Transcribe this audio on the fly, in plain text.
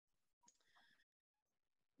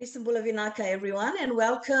Isambula Vinaka, everyone, and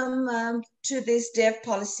welcome to this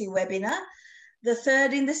Devpolicy webinar, the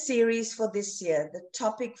third in the series for this year. The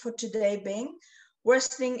topic for today being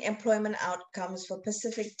worsening employment outcomes for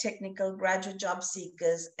Pacific technical graduate job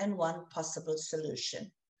seekers and one possible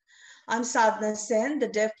solution. I'm Sadhna Sen, the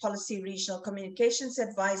Devpolicy Regional Communications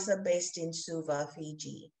Advisor based in Suva,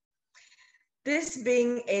 Fiji. This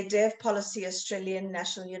being a Devpolicy Australian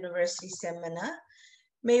National University seminar,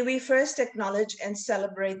 may we first acknowledge and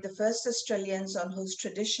celebrate the first Australians on whose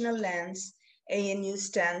traditional lands ANU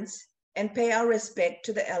stands and pay our respect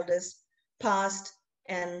to the elders past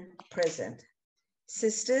and present.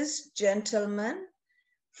 Sisters, gentlemen,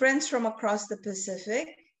 friends from across the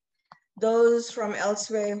Pacific, those from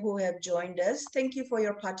elsewhere who have joined us, thank you for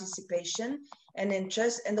your participation and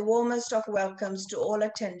interest, and the warmest of welcomes to all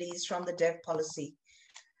attendees from the Devpolicy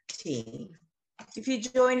team. If you're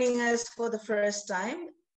joining us for the first time,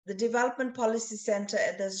 the Development Policy Centre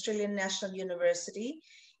at the Australian National University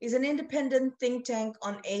is an independent think tank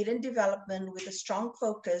on aid and development with a strong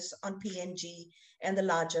focus on PNG and the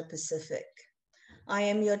larger Pacific. I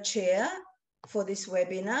am your chair for this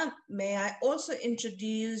webinar. May I also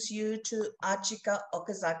introduce you to Achika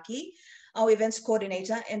Okazaki, our events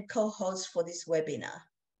coordinator and co-host for this webinar.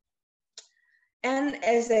 And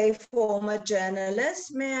as a former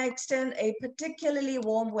journalist, may I extend a particularly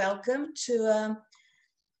warm welcome to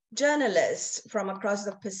journalists from across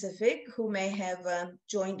the Pacific who may have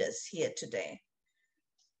joined us here today.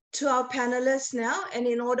 To our panelists now, and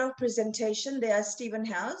in order of presentation, there are Stephen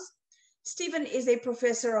House. Stephen is a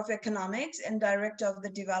professor of economics and director of the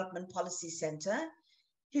Development Policy Centre.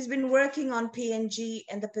 He's been working on PNG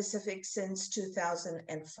and the Pacific since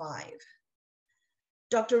 2005.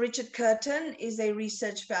 Dr. Richard Curtin is a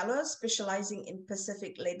research fellow specialising in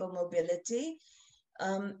Pacific labour mobility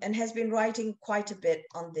and has been writing quite a bit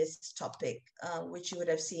on this topic, which you would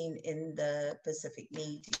have seen in the Pacific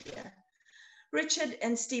media. Richard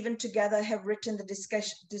and Stephen together have written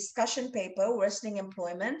the discussion paper, Worsening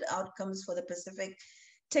Employment Outcomes for the Pacific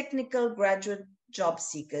Technical Graduate Job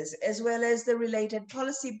Seekers, as well as the related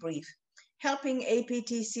policy brief, helping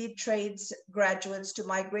APTC trades graduates to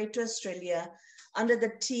migrate to Australia under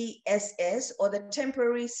the TSS, or the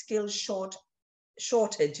Temporary Skills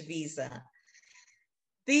Shortage Visa.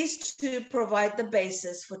 These two provide the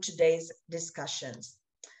basis for today's discussions.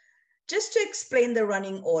 Just to explain the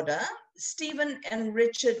running order, Stephen and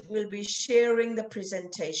Richard will be sharing the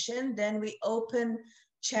presentation, then we open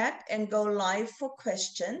chat and go live for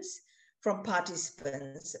questions from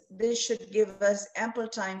participants. This should give us ample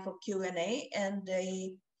time for Q&A and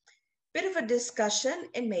a bit of a discussion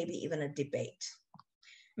and maybe even a debate.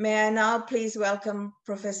 May I now please welcome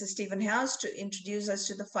Professor Stephen House to introduce us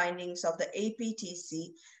to the findings of the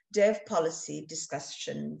APTC Devpolicy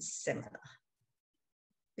Discussion Seminar.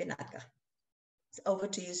 Vinaka, it's over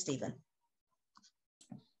to you, Stephen.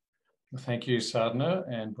 Thank you, Sadhna,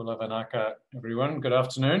 and Bula Vinaka, everyone. Good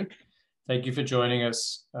afternoon. Thank you for joining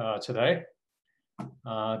us today.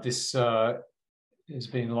 This has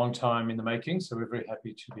been a long time in the making, so we're very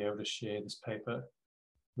happy to be able to share this paper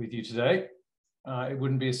with you today. It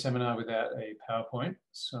wouldn't be a seminar without a PowerPoint,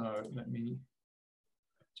 so let me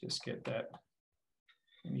just get that.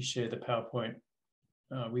 Let me share the PowerPoint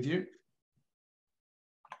with you.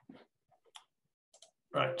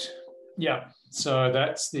 Right, yeah, so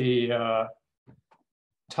that's the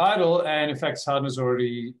title, and in fact, Sadhna's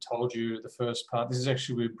already told you the first part. This is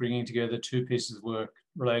actually, we're bringing together two pieces of work,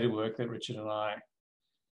 related work that Richard and I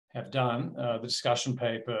have done, the discussion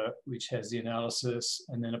paper, which has the analysis,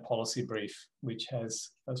 and then a policy brief, which has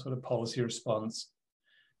a sort of policy response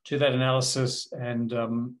to that analysis. And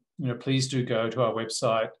please do go to our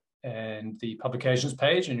website and the publications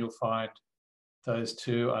page, and you'll find those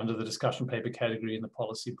two under the discussion paper category and the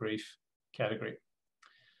policy brief category.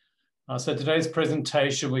 So today's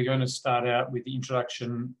presentation, we're going to start out with the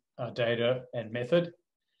introduction, data and method,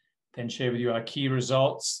 then share with you our key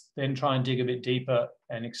results, then try and dig a bit deeper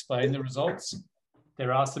and explain the results.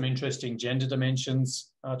 There are some interesting gender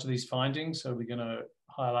dimensions to these findings, so we're going to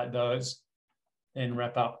highlight those, then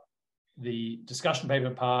wrap up the discussion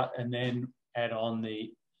paper part, and then add on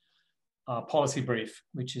the policy brief,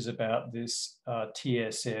 which is about this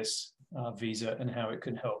TSS visa and how it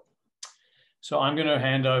can help. So I'm going to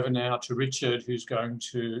hand over now to Richard, who's going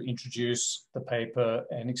to introduce the paper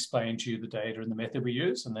and explain to you the data and the method we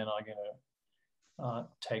use, and then I'm going to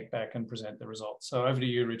take back and present the results. So over to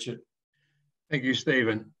you, Richard. Thank you,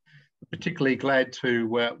 Stephen. Particularly glad to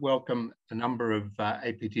welcome a number of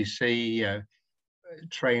APTC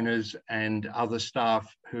trainers and other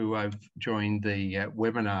staff who have joined the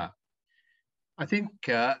webinar. I think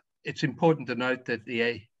it's important to note that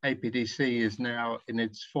the APTC is now in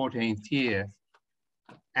its 14th year.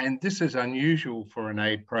 And this is unusual for an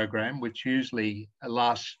aid program, which usually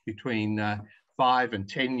lasts between 5 and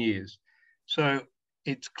 10 years. So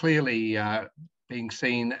it's clearly being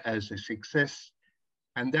seen as a success.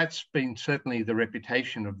 And that's been certainly the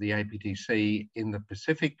reputation of the APTC in the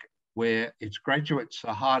Pacific, where its graduates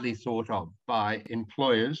are highly thought of by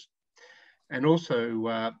employers and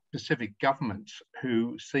also Pacific governments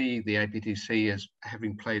who see the APTC as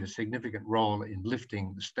having played a significant role in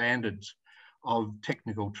lifting the standards of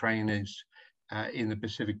technical trainers in the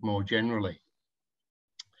Pacific more generally.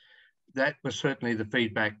 That was certainly the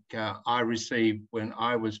feedback I received when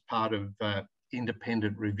I was part of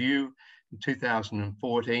independent review in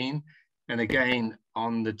 2014, and again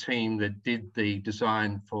on the team that did the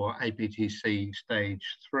design for APTC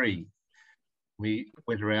Stage 3. We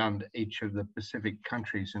went around each of the Pacific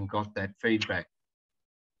countries and got that feedback.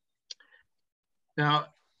 Now,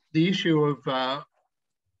 the issue of a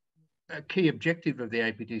key objective of the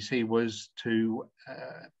APTC was to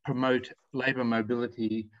promote labour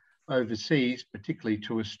mobility overseas, particularly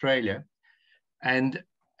to Australia. And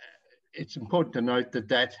it's important to note that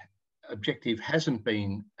that objective hasn't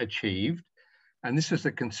been achieved. And this is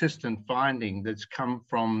a consistent finding that's come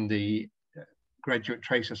from the Graduate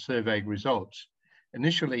Tracer Survey results,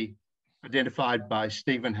 initially identified by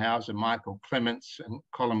Stephen Hauser, Michael Clements, and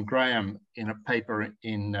Colin Graham in a paper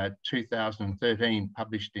in 2013,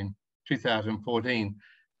 published in 2014.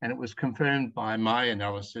 And it was confirmed by my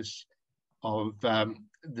analysis of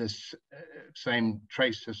this same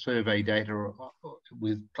Tracer survey data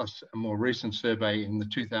with plus a more recent survey in the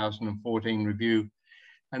 2014 review.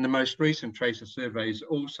 And the most recent Tracer surveys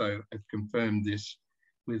also have confirmed this,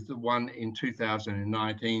 with the one in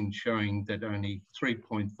 2019 showing that only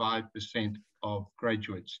 3.5% of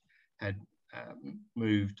graduates had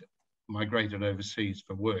migrated overseas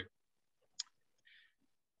for work.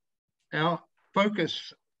 Our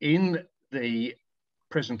focus in the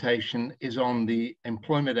presentation is on the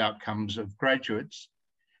employment outcomes of graduates.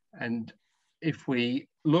 And if we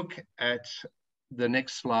look at the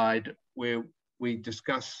next slide, where we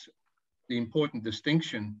discuss the important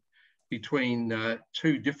distinction between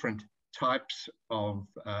two different types of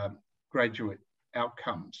graduate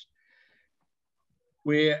outcomes.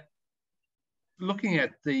 We're looking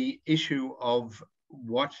at the issue of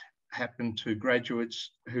what happened to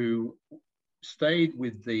graduates who stayed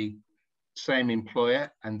with the same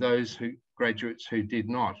employer and those graduates who did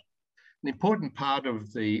not. An important part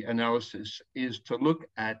of the analysis is to look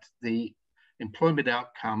at the employment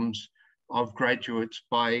outcomes of graduates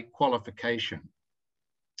by qualification.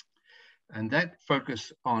 And that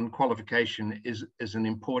focus on qualification is an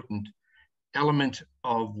important element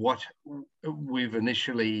of what we've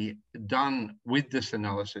initially done with this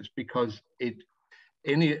analysis, because the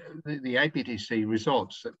APTC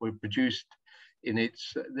results that were produced in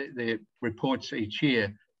the reports each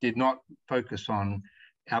year did not focus on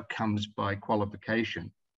outcomes by qualification.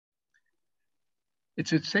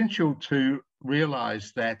 It's essential to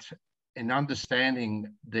realize that in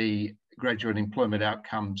understanding the graduate employment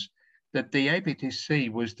outcomes, that the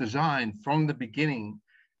APTC was designed from the beginning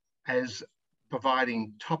as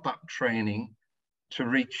providing top-up training to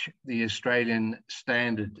reach the Australian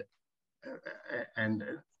standard and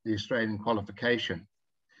the Australian qualification.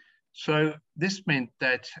 So this meant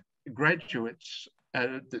that graduates,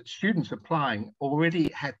 that students applying already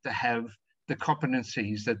had to have the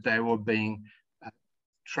competencies that they were being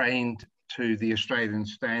trained to the Australian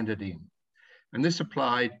standard in. And this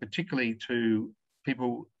applied particularly to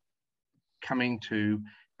people coming to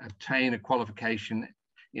obtain a qualification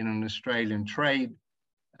in an Australian trade,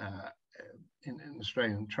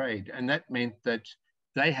 and that meant that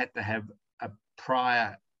they had to have a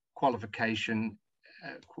prior qualification,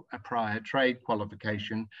 a prior trade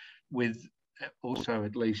qualification, with also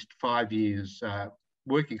at least 5 years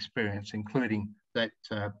work experience, including that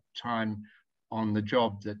time on the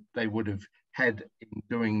job that they would have had in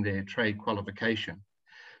doing their trade qualification.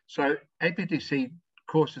 So APTC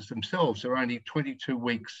courses themselves are only 22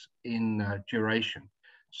 weeks in duration.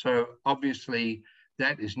 So obviously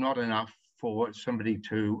that is not enough for somebody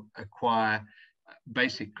to acquire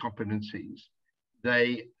basic competencies.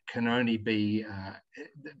 They can only be,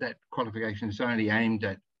 that qualification is only aimed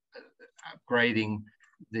at upgrading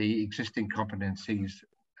the existing competencies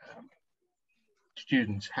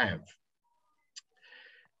students have.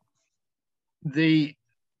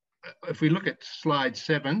 If we look at slide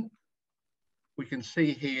 7, we can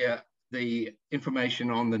see here the information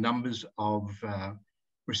on the numbers of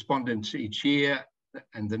respondents each year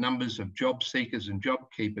and the numbers of job seekers and job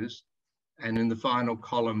keepers. And in the final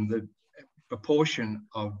column, the proportion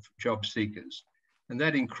of job seekers. And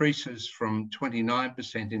that increases from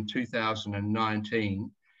 29% in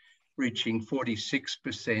 2019, reaching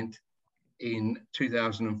 46% in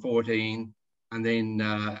 2014, and then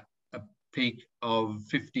a peak of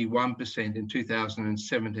 51% in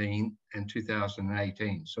 2017 and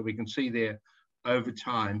 2018. So we can see there over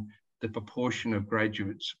time, the proportion of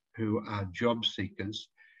graduates who are job seekers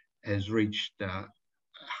has reached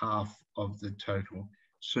half of the total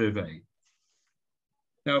survey.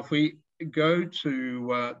 Now, if we go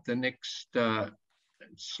to the next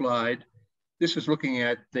slide, this is looking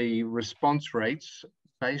at the response rates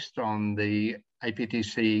based on the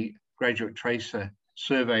APTC Graduate Tracer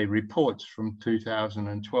Survey reports from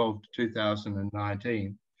 2012 to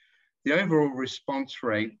 2019. The overall response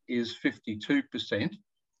rate is 52%,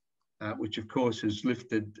 which of course is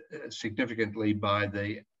lifted significantly by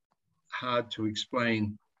the hard to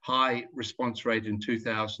explain high response rate in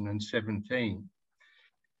 2017.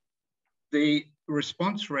 The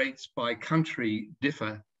response rates by country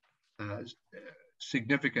differ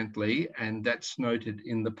significantly, and that's noted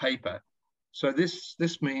in the paper. So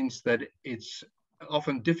this means that it's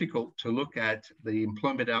often difficult to look at the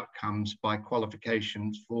employment outcomes by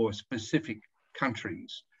qualifications for specific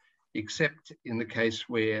countries, except in the case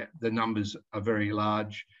where the numbers are very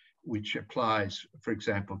large, which applies, for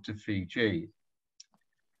example, to Fiji.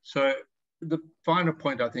 So the final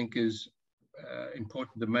point I think is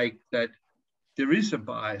important to make, that there is a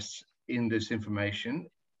bias in this information.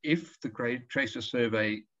 If the Tracer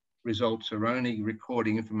survey results are only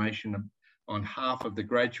recording information on half of the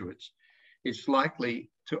graduates, it's likely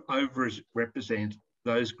to overrepresent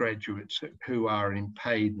those graduates who are in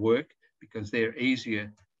paid work, because they're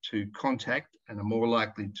easier to contact and are more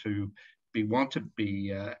likely to want to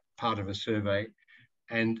be part of a survey.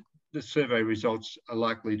 And the survey results are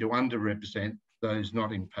likely to underrepresent those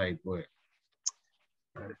not in paid work.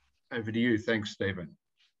 Over to you. Thanks, Stephen.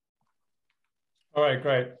 All right,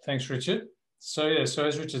 great. Thanks, Richard. So yeah, so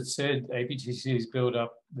as Richard said, APTC has built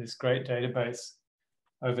up this great database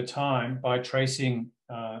over time by tracing,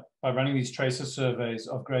 by running these tracer surveys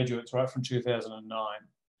of graduates right from 2009.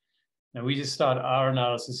 Now, we just started our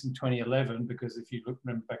analysis in 2011 because if you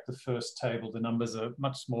remember back to the first table, the numbers are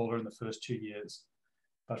much smaller in the first 2 years.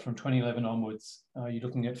 But from 2011 onwards, you're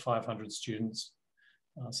looking at 500 students,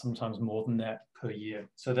 sometimes more than that per year.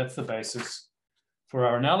 So that's the basis for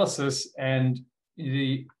our analysis. And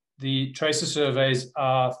the tracer surveys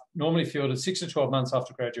are normally fielded 6 to 12 months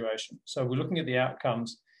after graduation. So we're looking at the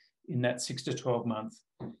outcomes in that 6 to 12 month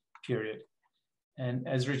period. And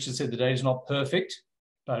as Richard said, the data is not perfect,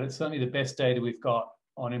 but it's certainly the best data we've got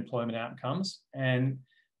on employment outcomes. And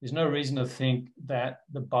there's no reason to think that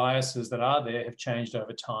the biases that are there have changed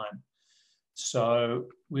over time. So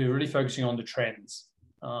we're really focusing on the trends,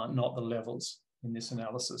 not the levels in this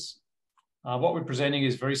analysis. What we're presenting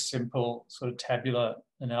is very simple sort of tabular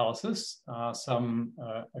analysis. A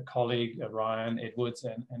colleague, Ryan Edwards,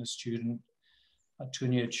 and a student,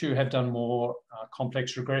 Tunya Chu, have done more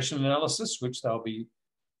complex regression analysis, which they'll be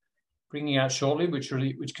bringing out shortly,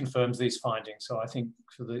 which confirms these findings. So I think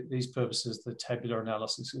for these purposes, the tabular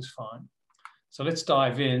analysis is fine. So let's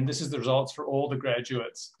dive in. This is the results for all the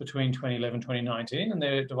graduates between 2011 and 2019, and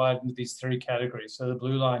they're divided into these 3 categories. So the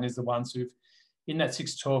blue line is the ones who've, in that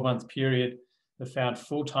 6 to 12 month period, they found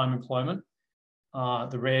full-time employment.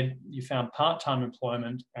 The red, you found part-time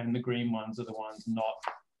employment, and the green ones are the ones not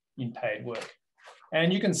in paid work.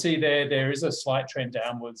 And you can see there is a slight trend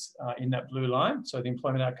downwards in that blue line. So the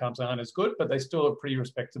employment outcomes aren't as good, but they still are pretty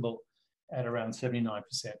respectable at around 79%.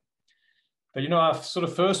 But, you know, our sort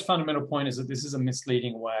of first fundamental point is that this is a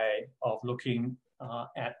misleading way of looking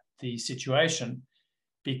at the situation,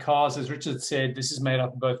 because, as Richard said, this is made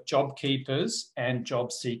up of both job keepers and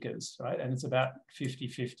job seekers, right? And it's about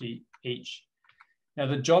 50-50 each. Now,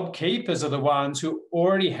 the job keepers are the ones who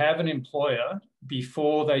already have an employer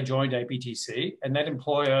before they joined APTC, and that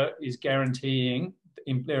employer is guaranteeing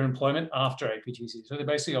their employment after APTC. So they're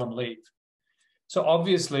basically on leave. So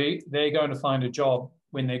obviously, they're going to find a job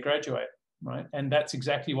when they graduate, right? And that's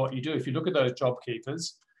exactly what you do. If you look at those job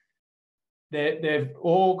keepers, they've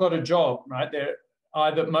all got a job, right? They're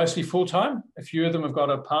either mostly full-time, a few of them have got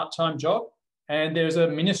a part-time job, and there's a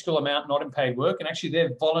minuscule amount not in paid work, and actually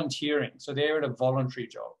they're volunteering, so they're at a voluntary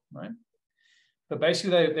job, right? But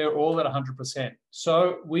basically they're all at 100%.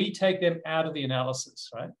 So we take them out of the analysis,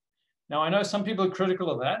 right? Now I know some people are critical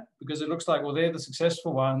of that because it looks like, well, they're the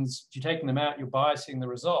successful ones, if you're taking them out, you're biasing the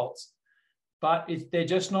results. But they're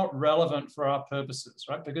just not relevant for our purposes,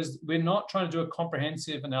 right? Because we're not trying to do a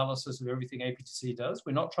comprehensive analysis of everything APTC does.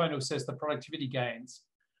 We're not trying to assess the productivity gains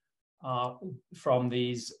from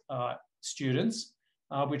these students,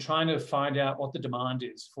 we're trying to find out what the demand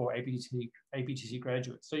is for APTC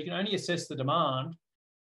graduates. So you can only assess the demand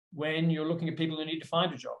when you're looking at people who need to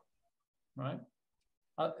find a job, right?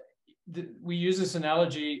 We use this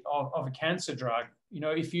analogy of a cancer drug. You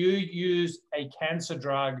know, if you use a cancer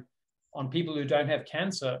drug on people who don't have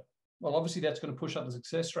cancer, well, obviously that's going to push up the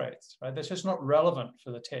success rates, right? That's just not relevant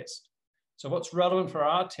for the test. So what's relevant for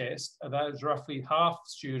our test are those roughly half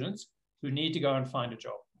students who need to go and find a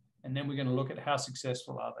job. And then we're going to look at how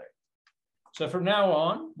successful are they. So from now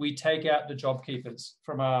on, we take out the job keepers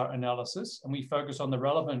from our analysis and we focus on the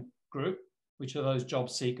relevant group, which are those job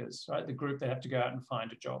seekers, right? The group that have to go out and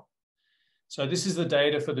find a job. So this is the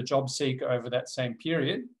data for the job seeker over that same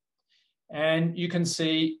period. And you can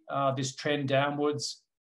see this trend downwards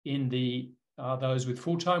in those with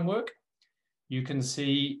full-time work. You can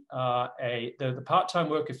see the part-time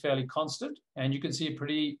work is fairly constant, and you can see a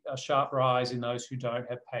pretty sharp rise in those who don't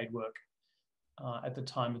have paid work at the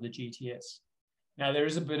time of the GTS. Now, there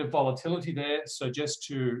is a bit of volatility there. So just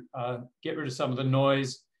to get rid of some of the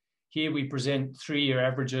noise, here we present 3-year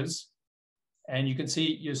averages. And you can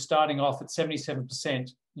see you're starting off at 77%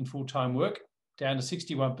 in full-time work, down to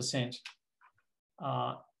 61%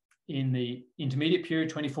 in the intermediate period,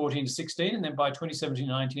 2014 to 16, and then by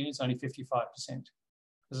 2017-19, it's only 55%.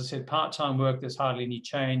 As I said, part-time work, there's hardly any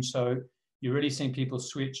change, so you're really seeing people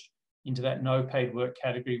switch into that no paid work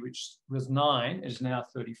category, which was 9, is now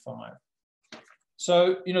 35.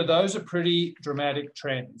 So, you know, those are pretty dramatic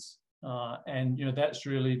trends. And, you know, that's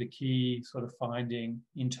really the key sort of finding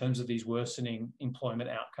in terms of these worsening employment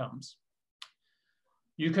outcomes.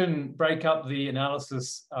 You can break up the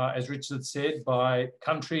analysis, as Richard said, by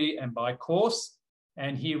country and by course.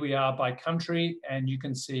 And here we are by country, and you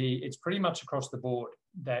can see it's pretty much across the board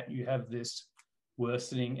that you have this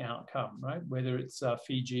worsening outcome, right? Whether it's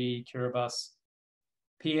Fiji, Kiribati,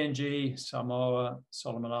 PNG, Samoa,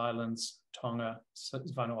 Solomon Islands, Tonga,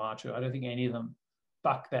 Vanuatu. I don't think any of them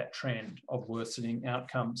buck that trend of worsening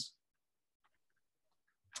outcomes.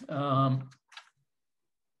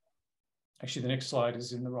 Actually, the next slide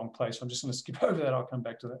is in the wrong place. I'm just going to skip over that. I'll come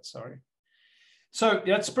back to that, sorry. So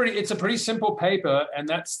it's a pretty simple paper, and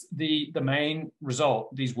that's the main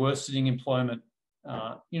result, these worsening employment,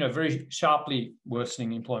 you know, very sharply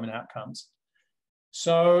worsening employment outcomes.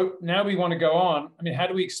 So now we want to go on. I mean, how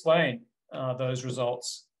do we explain those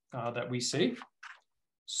results that we see?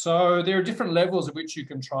 So there are different levels at which you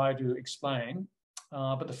can try to explain,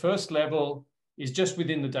 but the first level is just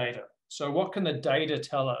within the data. So what can the data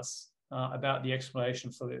tell us about the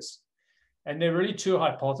explanation for this? And there are really 2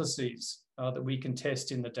 hypotheses that we can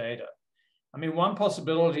test in the data. I mean, one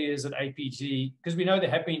possibility is that APT, because we know there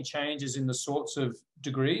have been changes in the sorts of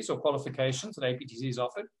degrees or qualifications that APTC has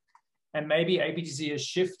offered, and maybe APTC has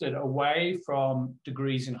shifted away from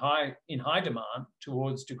degrees in high demand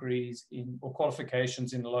towards degrees or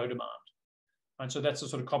qualifications in low demand. And so that's a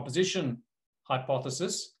sort of composition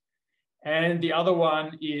hypothesis. And the other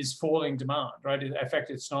one is falling demand, right? In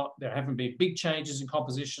fact, there haven't been big changes in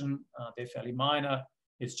composition. They're fairly minor.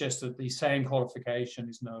 It's just that the same qualification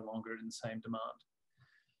is no longer in the same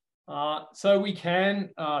demand. So we can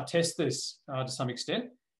test this to some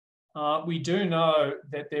extent. We do know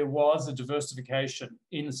that there was a diversification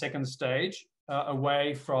in the second stage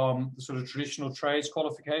away from the sort of traditional trades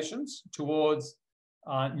qualifications towards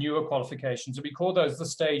newer qualifications. And we call those the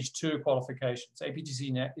stage 2 qualifications.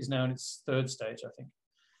 APTC is now in its 3rd stage, I think.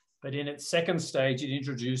 But in its 2nd stage, it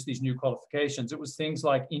introduced these new qualifications. It was things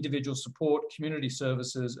like individual support, community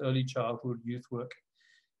services, early childhood, youth work,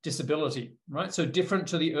 disability, right? So different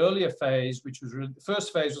to the earlier phase, which was really, the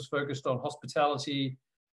first phase was focused on hospitality,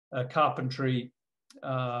 carpentry,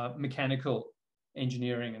 mechanical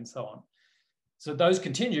engineering, and so on. So those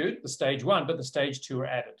continued, the stage 1, but the stage 2 are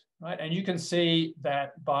added, right? And you can see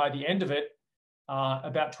that by the end of it,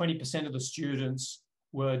 about 20% of the students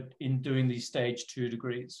were doing these stage 2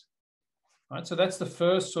 degrees, right? So that's the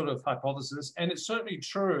first sort of hypothesis. And it's certainly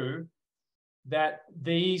true that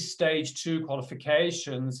these stage 2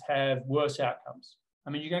 qualifications have worse outcomes. I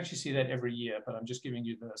mean, you can actually see that every year, but I'm just giving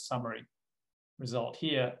you the summary result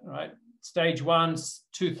here, right? Stage 1,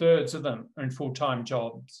 2/3 of them are in full-time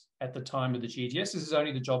jobs at the time of the GTS. This is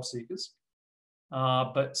only the job seekers.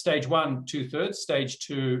 But stage 1, 2/3, stage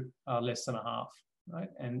 2, less than a half, right?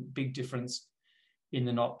 And big difference in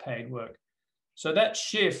the not paid work. So that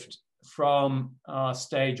shift from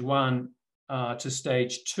stage 1 to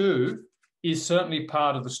stage 2 is certainly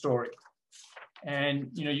part of the story. And,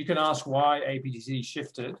 you know, you can ask why APTC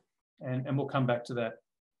shifted, and we'll come back to that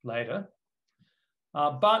later.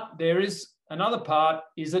 But there is another part,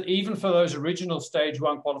 is that even for those original stage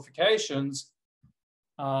 1 qualifications,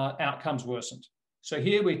 outcomes worsened. So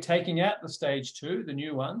here we're taking out the stage 2, the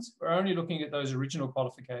new ones. We're only looking at those original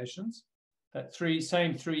qualifications, that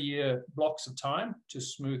same 3-year blocks of time to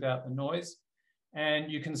smooth out the noise.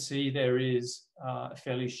 And you can see there is a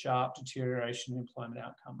fairly sharp deterioration in employment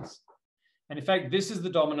outcomes. And in fact, this is the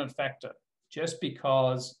dominant factor, just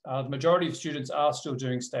because the majority of students are still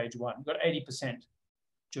doing stage 1. We've got 80%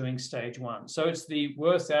 doing stage 1. So it's the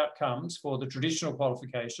worst outcomes for the traditional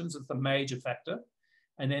qualifications. It's the major factor.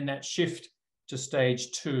 And then that shift to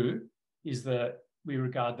stage 2 is we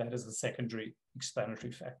regard that as the secondary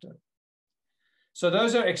explanatory factor. So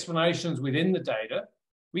those are explanations within the data.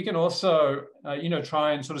 We can also,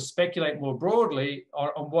 try and sort of speculate more broadly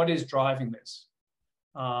on what is driving this.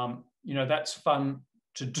 That's fun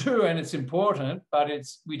to do and it's important, but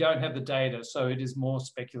we don't have the data, so it is more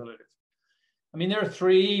speculative. I mean, there are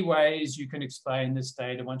 3 ways you can explain this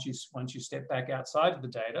data once you step back outside of the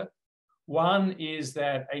data. One is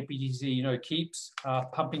that APTC, keeps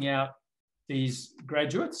pumping out these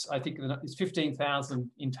graduates. I think it's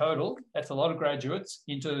 15,000 in total. That's a lot of graduates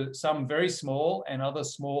into some very small and other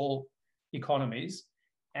small economies.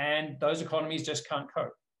 And those economies just can't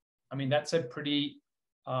cope. I mean, that's a pretty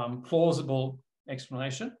plausible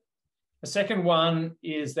explanation. The second one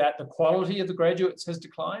is that the quality of the graduates has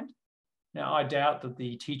declined. Now, I doubt that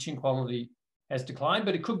the teaching quality has declined,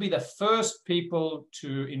 but it could be the first people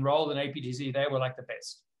to enroll in APTC, they were like the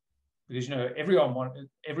best. Because everyone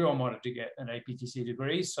wanted to get an APTC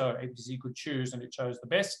degree, so APTC could choose and it chose the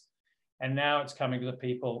best. And now it's coming to the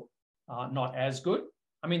people not as good.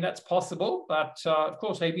 I mean, that's possible, but of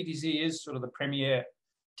course, APTC is sort of the premier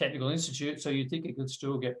technical institute, so you'd think it could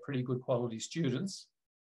still get pretty good quality students.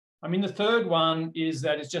 I mean, the third one is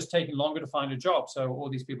that it's just taking longer to find a job. So all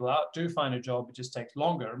these people do find a job, it just takes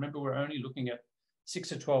longer. Remember, we're only looking at 6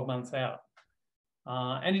 to 12 months out.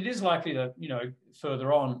 And it is likely that,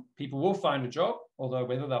 further on, people will find a job, although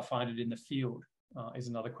whether they'll find it in the field is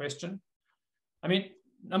another question. I mean,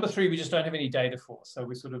 number 3, we just don't have any data for. So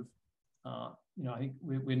we're sort of, I think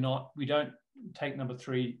we don't take number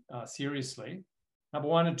 3 seriously. Number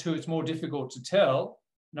 1 and 2, it's more difficult to tell.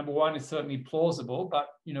 Number 1 is certainly plausible, but,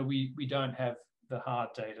 we don't have the hard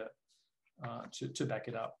data to back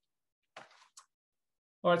it up.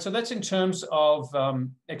 All right, so that's in terms of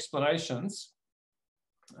explanations.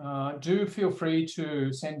 Do feel free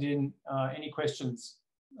to send in any questions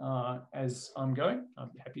as I'm going.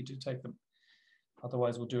 I'd be happy to take them.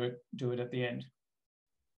 Otherwise, we'll do it at the end.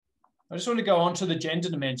 I just want to go on to the gender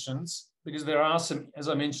dimensions because there are some, as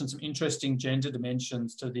I mentioned, some interesting gender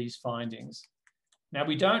dimensions to these findings. Now,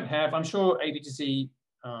 we don't have, I'm sure APTC,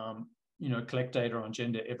 collect data on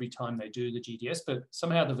gender every time they do the GDS, but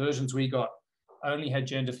somehow the versions we got only had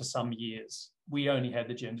gender for some years. We only had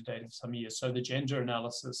the gender data for some years. So the gender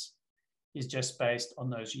analysis is just based on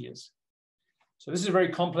those years. So this is a very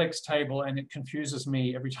complex table and it confuses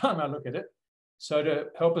me every time I look at it. So to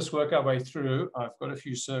help us work our way through, I've got a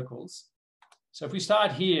few circles. So if we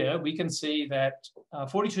start here, we can see that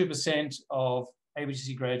 42% of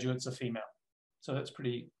APTC graduates are female. So that's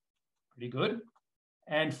pretty good.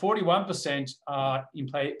 And 41% are in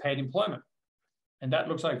paid employment. And that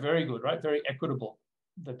looks like very good, right? Very equitable,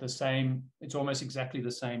 that it's almost exactly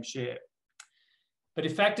the same share. But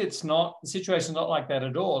in fact, it's not, the situation's not like that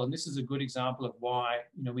at all. And this is a good example of why,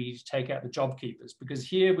 we need to take out the job keepers, because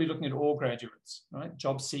here we're looking at all graduates, right?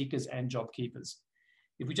 Job seekers and job keepers.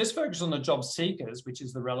 If we just focus on the job seekers, which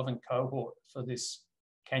is the relevant cohort for this,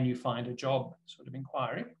 can you find a job sort of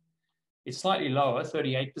inquiry, it's slightly lower,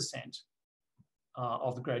 38%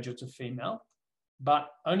 of the graduates are female,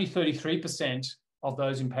 but only 33% of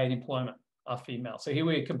those in paid employment are female. So here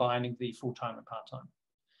we're combining the full-time and part-time.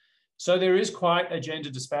 So there is quite a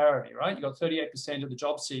gender disparity, right? You've got 38% of the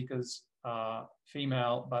job seekers are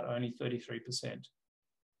female, but only 33%.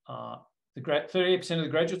 38% of the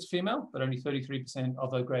graduates are female, but only 33%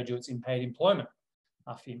 of the graduates in paid employment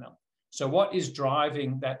are female. So what is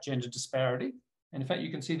driving that gender disparity? And in fact,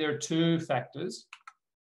 you can see there are 2 factors.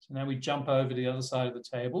 So now we jump over to the other side of the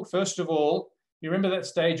table. First of all, you remember that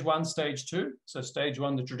stage 1, stage 2? So stage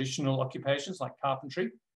 1, the traditional occupations like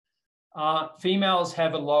carpentry. Females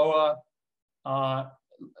have a lower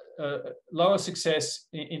success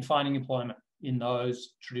in finding employment in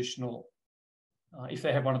those traditional, if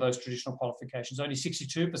they have one of those traditional qualifications, only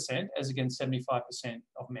 62% as against 75%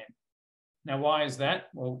 of men. Now, why is that?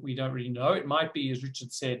 Well, we don't really know. It might be, as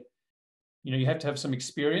Richard said, you have to have some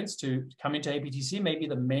experience to come into APTC. Maybe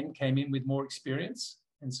the men came in with more experience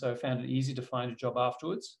and so found it easy to find a job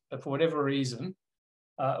afterwards. But for whatever reason,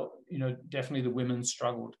 definitely the women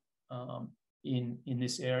struggled in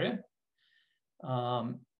this area.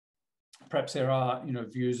 perhaps there are,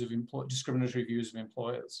 views of discriminatory views of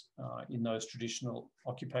employers in those traditional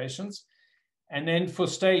occupations. And then for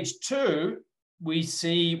stage 2, we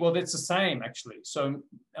see, well, that's the same actually. So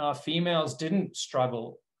females didn't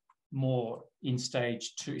struggle more in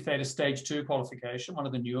stage 2. If they had a stage 2 qualification, one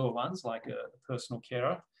of the newer ones, like a personal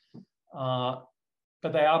carer,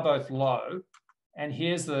 but they are both low. And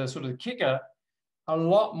here's the sort of the kicker: a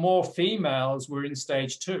lot more females were in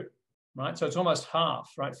stage 2, right? So it's almost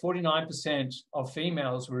half, right? 49% of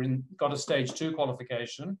females got a stage 2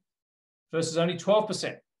 qualification versus only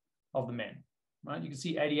 12% of the men, right? You can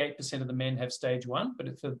see 88% of the men have stage 1, but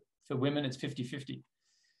for women, it's 50-50.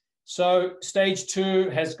 So stage 2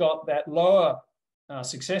 has got that lower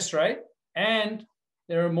success rate, and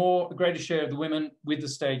there are a greater share of the women with the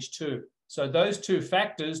stage 2. So those two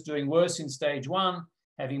factors, doing worse in stage 1,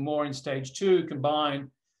 having more in stage 2, combine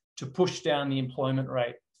to push down the employment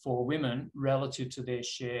rate for women relative to their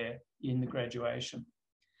share in the graduation,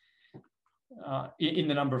 in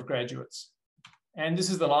the number of graduates. And this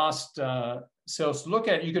is the last cells to look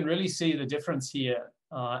at. You can really see the difference here,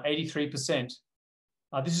 83%.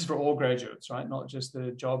 This is for all graduates, right? Not just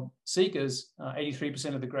the job seekers.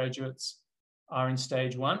 83% of the graduates are in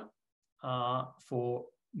stage 1 for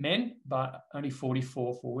men, but only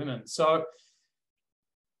 44 for women. So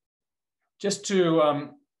just to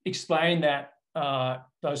explain that,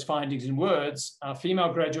 those findings in words,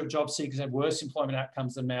 female graduate job seekers have worse employment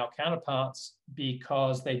outcomes than male counterparts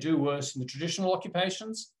because they do worse in the traditional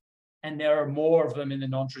occupations, and there are more of them in the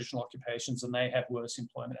non-traditional occupations, and they have worse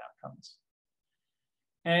employment outcomes.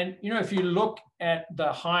 And, if you look at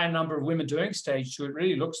the higher number of women doing stage 2, it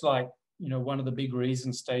really looks like, one of the big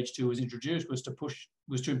reasons stage 2 was introduced was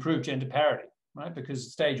to improve gender parity, right?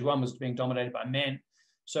 Because stage 1 was being dominated by men.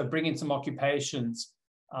 So bring in some occupations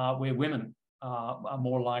where women are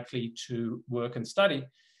more likely to work and study.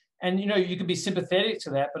 And, you can be sympathetic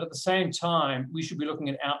to that, but at the same time, we should be looking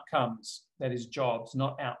at outcomes, that is jobs,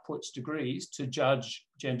 not outputs, degrees, to judge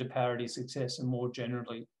gender parity success, and more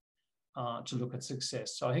generally to look at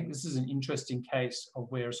success. So I think this is an interesting case of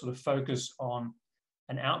where a sort of focus on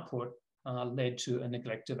an output led to a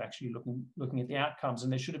neglect of actually looking at the outcomes.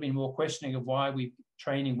 And there should have been more questioning of why we're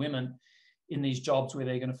training women in these jobs where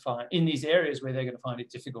they're going to find, in these areas where they're going to find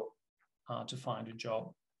it difficult to find a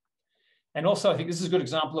job. And also, I think this is a good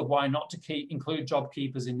example of why not to include job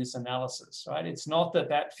keepers in this analysis, right? It's not that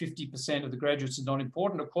 50% of the graduates is not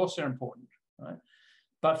important. Of course they're important, right?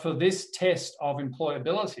 But for this test of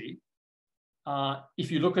employability,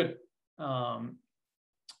 if you look at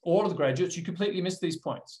all of the graduates, you completely miss these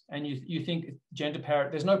points, and you think gender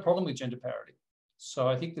parity. There's no problem with gender parity. So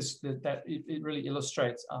I think it really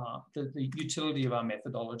illustrates the utility of our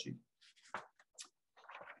methodology.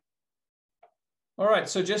 All right,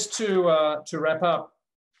 so just to wrap up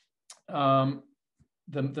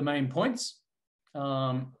the main points,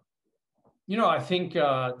 I think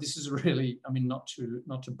this is really, not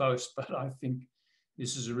to boast, but I think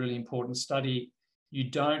this is a really important study. You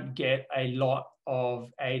don't get a lot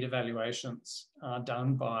of AID evaluations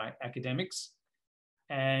done by academics.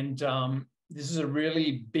 And this is a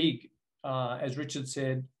really big, as Richard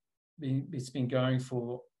said, it's been going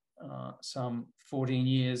for some 14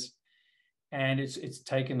 years, and it's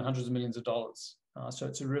taken hundreds of millions of dollars. So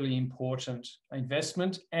it's a really important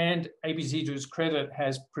investment. And APTC, to its credit,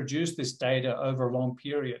 has produced this data over a long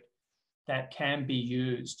period that can be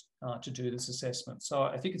used to do this assessment. So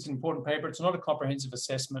I think it's an important paper. It's not a comprehensive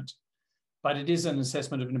assessment, but it is an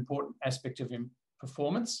assessment of an important aspect of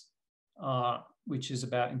performance, which is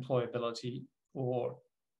about employability or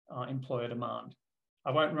employer demand.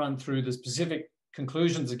 I won't run through the specific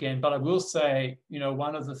conclusions again, but I will say,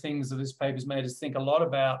 one of the things that this paper's made us think a lot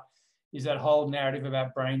about is that whole narrative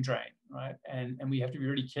about brain drain, right? And we have to be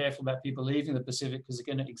really careful about people leaving the Pacific because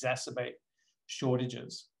they're going to exacerbate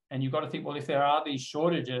shortages. And you've got to think, well, if there are these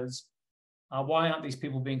shortages, why aren't these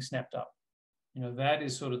people being snapped up? That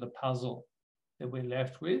is sort of the puzzle that we're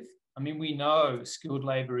left with. We know skilled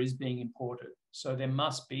labor is being imported, so there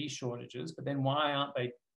must be shortages, but then why are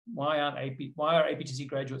APTC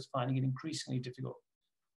graduates finding it increasingly difficult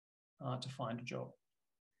to find a job?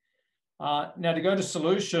 Now, to go to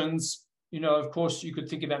solutions, of course, you could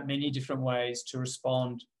think about many different ways to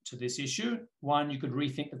respond to this issue. One, you could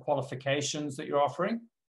rethink the qualifications that you're offering,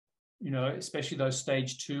 especially those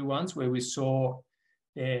stage 2 ones where we saw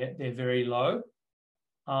they're very low.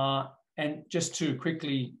 And just to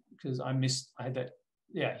quickly, because I had that,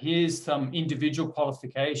 here's some individual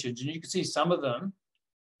qualifications. And you can see some of them,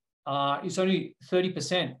 it's only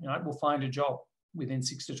 30%, will find a job within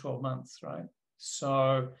 6 to 12 months, right?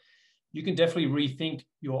 So you can definitely rethink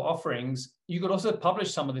your offerings. You could also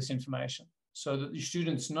publish some of this information so that the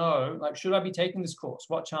students know, like, should I be taking this course?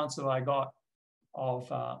 What chance have I got of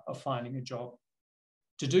finding a job?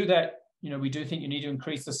 To do that, we do think you need to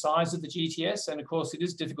increase the size of the GTS. And of course, it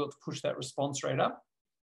is difficult to push that response rate up,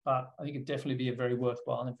 but I think it'd definitely be a very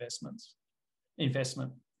worthwhile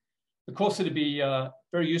investment. Of course, it'd be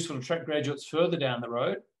very useful to track graduates further down the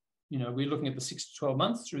road. We're looking at the 6 to 12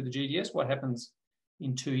 months through the GDS. What happens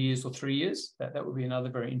in 2 years or 3 years? That would be another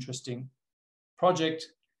very interesting project.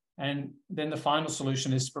 And then the final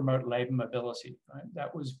solution is to promote labour mobility. Right?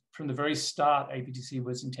 That was from the very start, APTC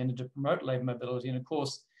was intended to promote labour mobility. And of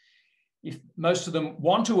course, if most of them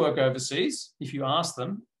want to work overseas, if you ask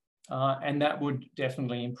them, and that would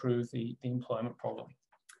definitely improve the employment problem.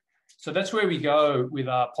 So that's where we go with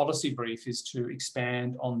our policy brief, is to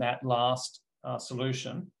expand on that last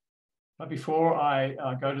solution. But before I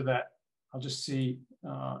go to that, I'll just see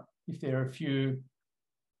if there are a few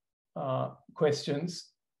questions.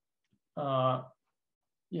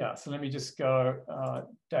 Yeah, so let me just go.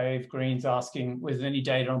 Dave Green's asking, was there any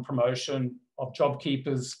data on promotion of job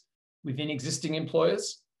keepers within existing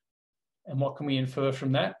employers? And what can we infer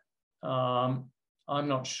from that? I'm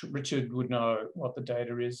not sure. Richard would know what the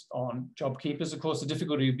data is on job keepers. Of course, the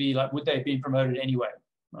difficulty would be, like, would they have been promoted anyway,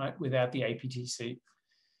 right, without the APTC?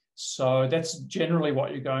 So that's generally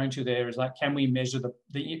what you're going to there, is like, can we measure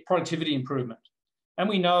the productivity improvement? And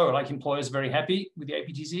we know, like, employers are very happy with the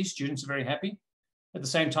APTC, students are very happy. At the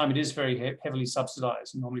same time, it is very heavily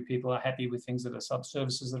subsidized. Normally people are happy with things that are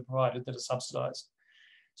services that are provided that are subsidized.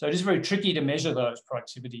 So it is very tricky to measure those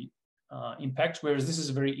productivity impacts, whereas this is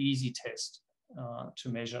a very easy test to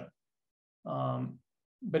measure.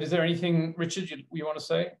 But is there anything, Richard, you want to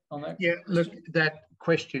say on that? Yeah, look, that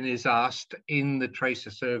question is asked in the Tracer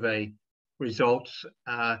survey results.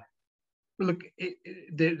 Look,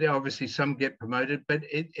 there obviously some get promoted, but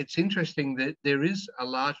it's interesting that there is a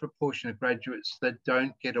large proportion of graduates that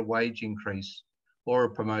don't get a wage increase or a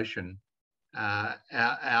promotion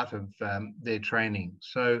out of their training.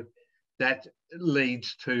 So that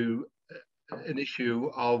leads to an issue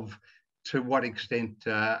of, to what extent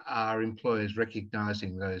are employers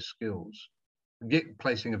recognising those skills,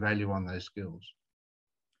 placing a value on those skills.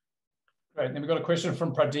 Great. Then we've got a question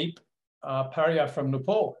from Pradeep Paria from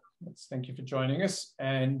Nepal. Thank you for joining us.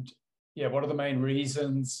 And yeah, what are the main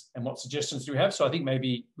reasons and what suggestions do we have? So I think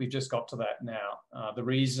maybe we've just got to that now. The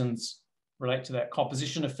reasons relate to that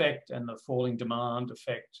composition effect and the falling demand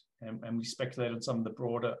effect. And we speculate on some of the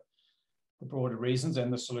broader reasons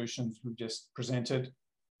and the solutions we've just presented.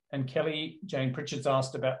 And Kelly Jane Pritchard's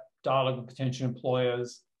asked about dialogue with potential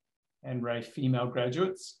employers and Ray female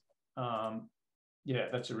graduates. Yeah,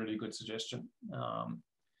 that's a really good suggestion.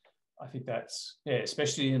 I think that's, yeah,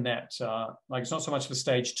 especially in that, like, it's not so much for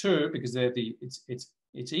stage 2 because they're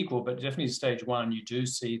it's equal, but definitely stage 1, you do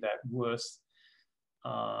see that worse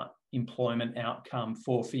employment outcome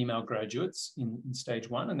for female graduates in stage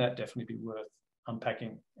 1, and that definitely be worth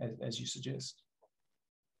unpacking as you suggest.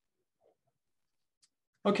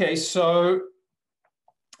 Okay, so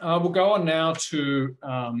we'll go on now to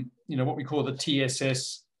what we call the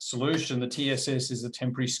TSS solution. The TSS is a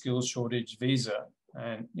temporary skills shortage visa.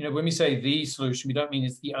 And when we say the solution, we don't mean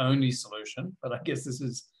it's the only solution, but I guess this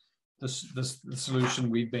is the solution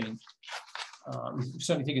we've been. We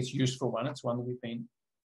certainly think it's a useful one. It's one that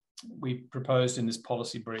we've proposed in this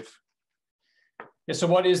policy brief. Yeah. So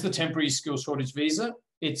what is the temporary skills shortage visa?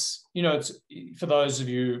 It's for those of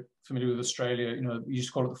you familiar with Australia, we used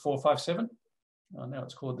to call it the 457. Now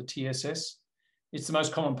it's called the TSS. It's the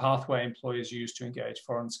most common pathway employers use to engage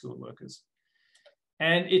foreign skilled workers.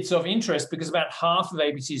 And it's of interest because about half of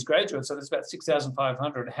APTC's graduates, so there's about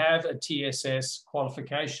 6,500, have a TSS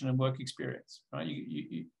qualification and work experience. Right?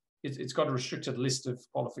 It's got a restricted list of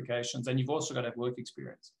qualifications, and you've also got to have work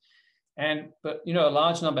experience. But a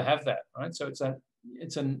large number have that, right? So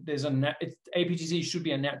APTC should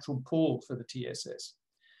be a natural pull for the TSS.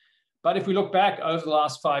 But if we look back over the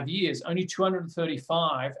last 5 years, only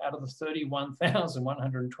 235 out of the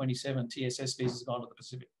 31,127 TSS visas have gone to the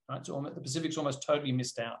Pacific. Right? So the Pacific's almost totally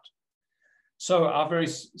missed out. So our very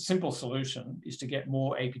simple solution is to get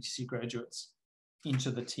more APTC graduates into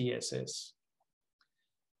the TSS.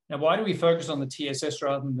 Now, why do we focus on the TSS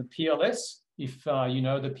rather than the PLS? If you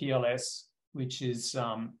know the PLS, which is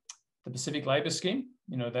the Pacific Labour Scheme,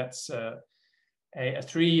 that's a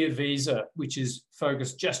 3-year visa, which is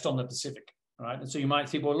focused just on the Pacific, right? And so you might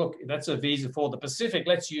think, well, look, if that's a visa for the Pacific,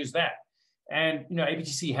 let's use that. And,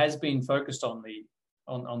 APTC has been focused on the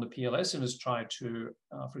PLS and has tried to,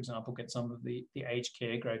 for example, get some of the aged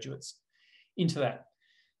care graduates into that.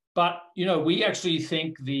 But, you know, we actually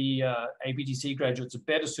think the APTC graduates are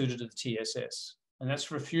better suited to the TSS. And that's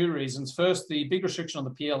for a few reasons. First, the big restriction on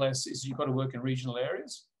the PLS is you've got to work in regional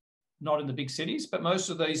areas, not in the big cities, but most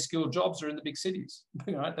of these skilled jobs are in the big cities,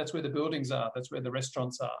 right? That's where the buildings are. That's where the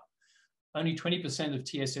restaurants are. Only 20% of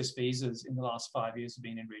TSS visas in the last 5 years have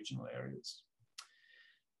been in regional areas.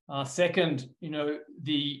 Second, you know,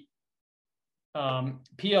 the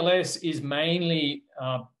PLS is mainly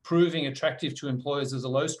proving attractive to employers as a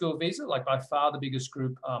low-skill visa. Like by far the biggest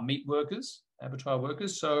group are meat workers, abattoir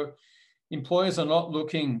workers. So employers are not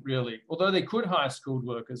looking really, although they could hire skilled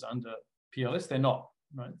workers under PLS, they're not,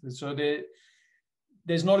 right? So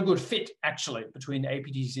there's not a good fit actually between the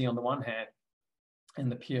APTC on the one hand and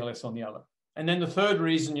the PLS on the other. And then the third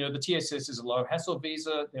reason, you know, the TSS is a low hassle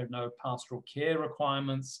visa. There are no pastoral care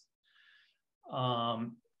requirements.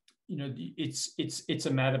 You know, it's a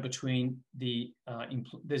matter between you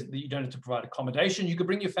don't have to provide accommodation. You could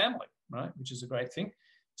bring your family, right? Which is a great thing.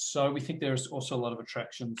 So we think there's also a lot of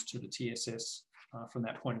attractions to the TSS from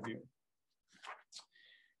that point of view.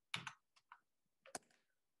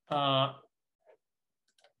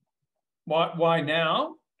 Why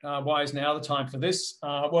now? Why is now the time for this?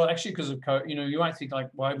 Well, actually, because of COVID, you know, you might think like,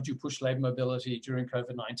 why would you push labour mobility during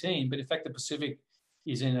COVID-19? But in fact, the Pacific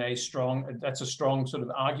is in a strong, that's a strong sort of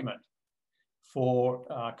argument for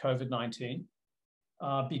COVID-19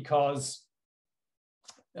 because,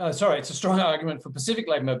 sorry, it's a strong argument for Pacific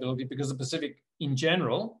labour mobility because the Pacific in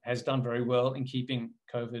general has done very well in keeping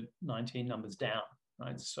COVID-19 numbers down,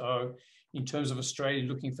 right? So in terms of Australia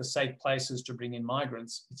looking for safe places to bring in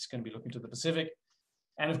migrants, it's going to be looking to the Pacific.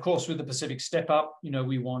 And of course, with the Pacific Step Up, you know,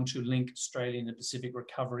 we want to link Australia and the Pacific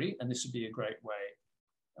recovery, and this would be a great way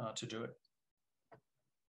to do it.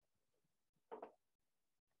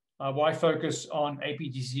 Why focus on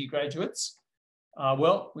APTC graduates?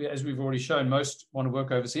 Well, as we've already shown, most want to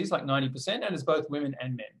work overseas, like 90%, and it's both women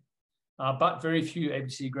and men. But very few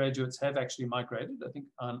APTC graduates have actually migrated. I think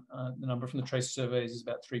the number from the Trace surveys is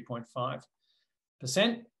about 3.5%.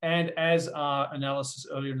 And as our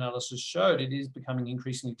earlier analysis showed, it is becoming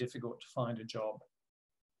increasingly difficult to find a job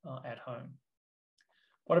at home.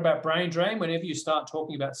 What about brain drain? Whenever you start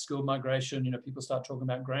talking about skilled migration, you know, people start talking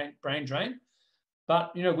about brain drain.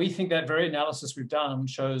 But, you know, we think that very analysis we've done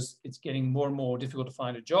shows it's getting more and more difficult to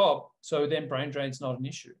find a job. So then brain drain is not an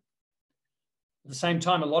issue. At the same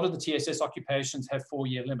time, a lot of the TSS occupations have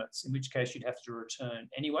 4-year limits, in which case you'd have to return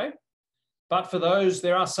anyway. But for those,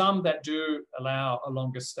 there are some that do allow a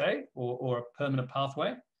longer stay or a permanent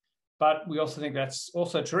pathway. But we also think that's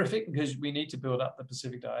also terrific because we need to build up the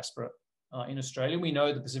Pacific diaspora in Australia. We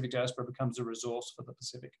know the Pacific diaspora becomes a resource for the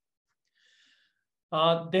Pacific.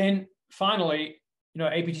 Then finally, you know,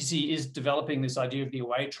 APTC is developing this idea of the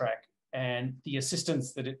away track and the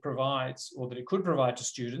assistance that it provides or that it could provide to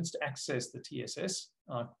students to access the TSS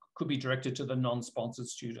could be directed to the non-sponsored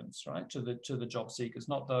students, right? To the job seekers,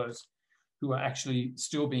 not those who are actually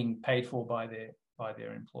still being paid for by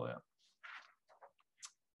their employer.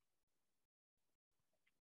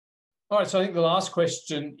 All right, so I think the last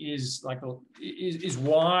question is like, is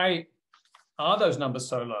why are those numbers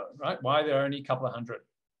so low, right? Why are there only a couple of hundred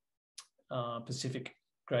Pacific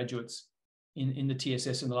graduates in the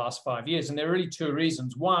TSS in the last 5 years? And there are really two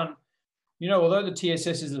reasons. One, you know, although the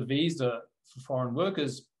TSS is a visa for foreign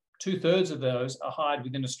workers, 2/3 of those are hired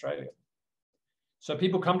within Australia. So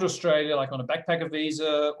people come to Australia like on a backpacker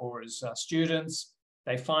visa or as students,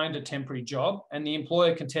 they find a temporary job and the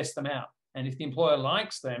employer can test them out. And if the employer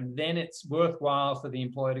likes them, then it's worthwhile for the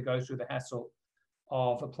employer to go through the hassle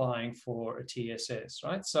of applying for a TSS,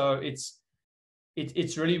 right? So it's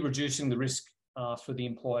really reducing the risk for the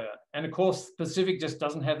employer. And of course, Pacific just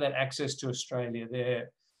doesn't have that access to Australia.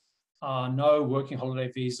 There are no working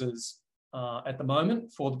holiday visas at the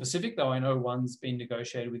moment for the Pacific, though I know one's been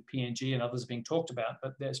negotiated with PNG and others are being talked about,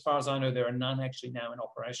 but as far as I know, there are none actually now in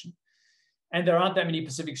operation. And there aren't that many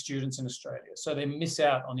Pacific students in Australia, so they miss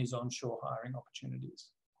out on these onshore hiring opportunities.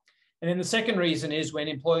 And then the second reason is when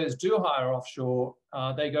employers do hire offshore,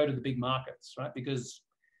 they go to the big markets, right? Because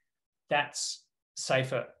that's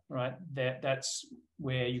safer, right? That's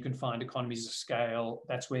where you can find economies of scale.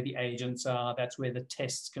 That's where the agents are. That's where the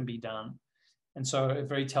tests can be done. And so a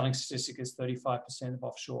very telling statistic is 35% of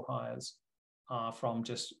offshore hires are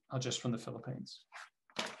just from the Philippines.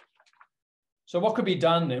 So what could be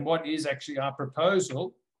done then? What is actually our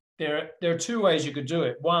proposal? There are two ways you could do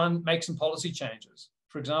it. One, make some policy changes.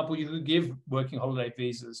 For example, you could give working holiday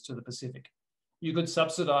visas to the Pacific. You could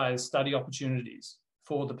subsidize study opportunities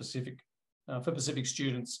for the Pacific, for Pacific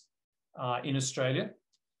students in Australia.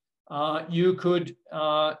 You could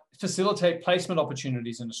facilitate placement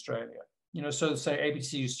opportunities in Australia. So say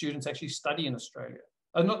APTC students actually study in Australia.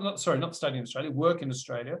 Not study in Australia, work in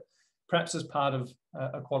Australia, perhaps as part of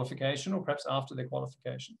a qualification or perhaps after their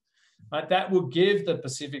qualification. Right? That will give the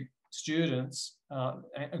Pacific students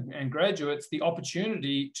and graduates the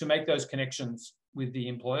opportunity to make those connections with the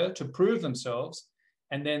employer, to prove themselves,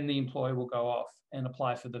 and then the employer will go off and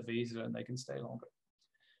apply for the visa and they can stay longer.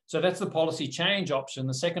 So that's the policy change option.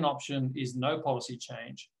 The second option is no policy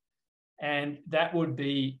change. And that would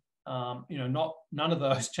be, none of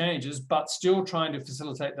those changes, but still trying to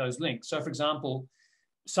facilitate those links. So for example,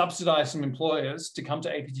 subsidize some employers to come to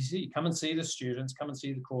APTC, come and see the students, come and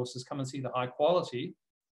see the courses, come and see the high quality,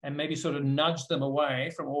 and maybe sort of nudge them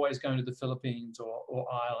away from always going to the Philippines or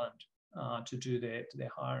Ireland to do their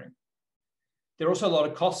hiring. There are also a lot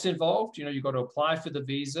of costs involved. You've got to apply for the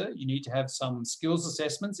visa. You need to have some skills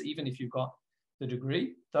assessments, even if you've got the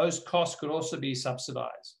degree. Those costs could also be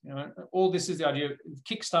subsidized. All this is the idea of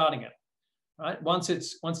kickstarting it, right? Once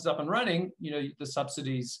it's up and running, the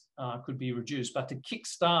subsidies could be reduced. But to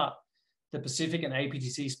kickstart the Pacific and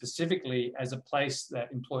APTC specifically as a place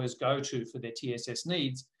that employers go to for their TSS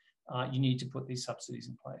needs, you need to put these subsidies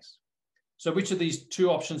in place. So which of these two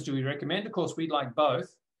options do we recommend? Of course, we'd like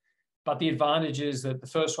both. But the advantage is that the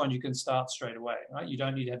first one you can start straight away, right? You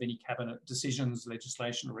don't need to have any cabinet decisions,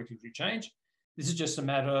 legislation, or regulatory change. This is just a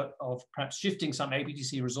matter of perhaps shifting some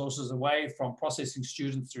APTC resources away from processing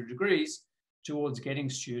students through degrees towards getting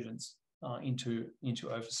students into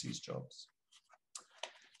overseas jobs.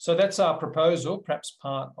 So that's our proposal, perhaps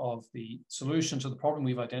part of the solution to the problem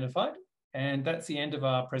we've identified. And that's the end of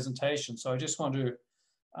our presentation. So I just want to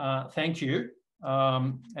thank you.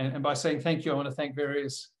 And by saying thank you, I want to thank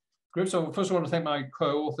various groups. So first I want to thank my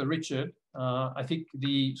co-author, Richard. I think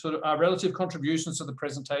our relative contributions to the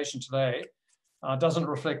presentation today doesn't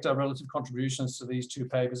reflect our relative contributions to these two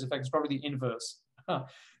papers. In fact, it's probably the inverse.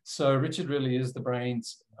 So Richard really is the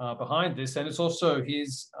brains behind this. And it's also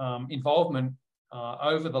his involvement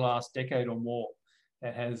over the last decade or more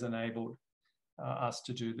that has enabled us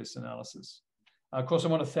to do this analysis. Of course, I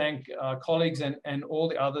want to thank colleagues and all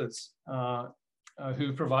the others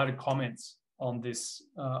who provided comments on this,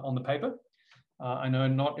 on the paper. I know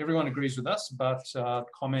not everyone agrees with us, but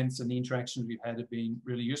comments and the interactions we've had have been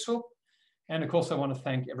really useful. And of course, I want to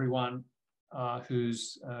thank everyone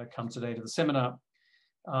who's come today to the seminar.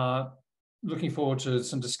 Looking forward to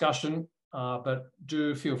some discussion, but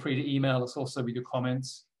do feel free to email us also with your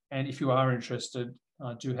comments. And if you are interested,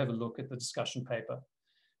 do have a look at the discussion paper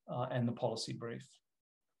and the policy brief.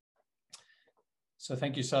 So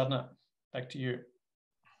thank you, Sadhna. Back to you.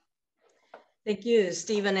 Thank you,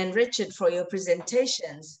 Stephen and Richard, for your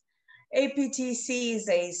presentations. APTC is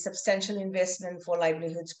a substantial investment for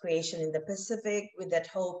livelihoods creation in the Pacific with that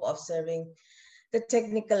hope of serving the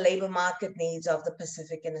technical labor market needs of the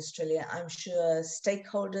Pacific and Australia. I'm sure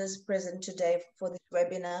stakeholders present today for this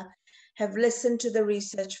webinar have listened to the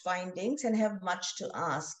research findings and have much to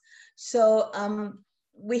ask. So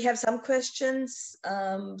we have some questions,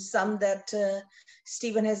 some that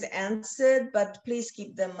Stephen has answered, but please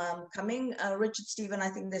keep them coming. Richard, Stephen, I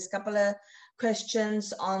think there's a couple of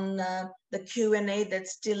questions on the Q&A that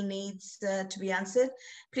still needs to be answered.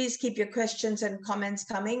 Please keep your questions and comments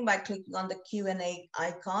coming by clicking on the Q&A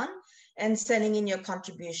icon and sending in your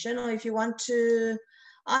contribution. Or if you want to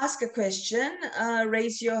ask a question,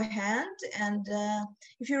 raise your hand. And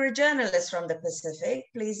if you're a journalist from the Pacific,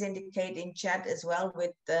 please indicate in chat as well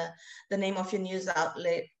with the name of your news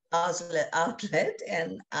outlet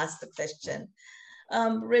and ask the question.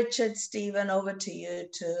 Richard, Stephen, over to you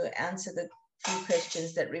to answer the few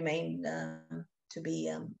questions that remain to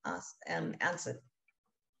be answered.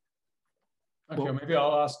 Okay, maybe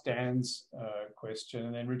I'll ask Dan's question,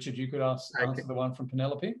 and then Richard, you could answer the one from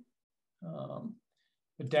Penelope.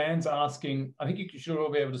 But Dan's asking, I think you should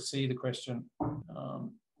all be able to see the question.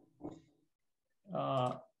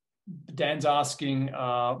 Dan's asking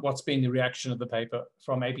what's been the reaction of the paper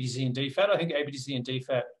from APTC and DFAT. I think APTC and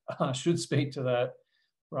DFAT should speak to that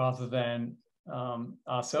rather than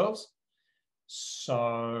ourselves.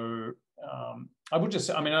 So I would just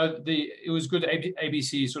say, I mean, it was good.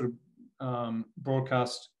 ABC sort of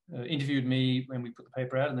broadcast, interviewed me when we put the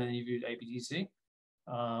paper out, and then interviewed APTC.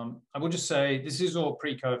 I would just say this is all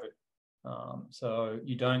pre-COVID. So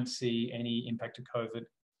you don't see any impact of COVID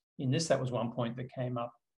in this. That was one point that came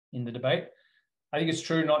up in the debate. I think it's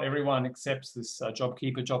true not everyone accepts this job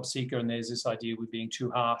keeper, job seeker, and there's this idea we're being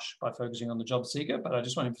too harsh by focusing on the job seeker. But I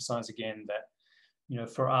just want to emphasize again that,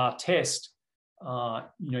 for our test,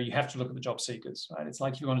 you have to look at the job seekers, right? It's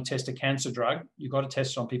like if you want to test a cancer drug, you've got to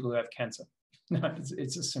test it on people who have cancer.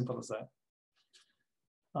 It's as simple as that.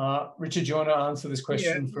 Richard, do you want to answer this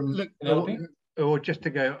question from Penelope? Or just to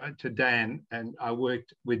go to Dan, and I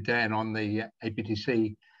worked with Dan on the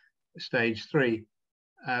APTC stage 3.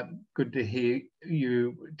 Good to hear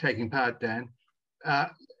you taking part, Dan.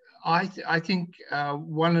 I think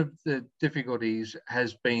one of the difficulties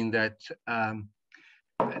has been that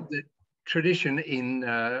the tradition in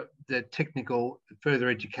the technical further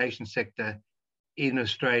education sector in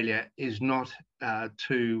Australia is not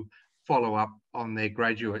to follow up on their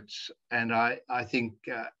graduates. And I think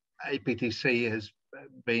APTC has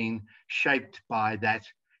been shaped by that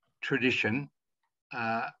tradition.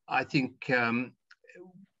 I think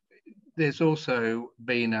there's also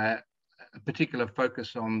been a particular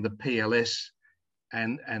focus on the PLS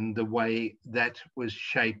and the way that was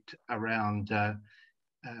shaped around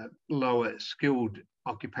lower skilled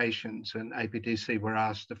occupations, and APTC were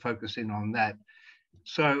asked to focus in on that.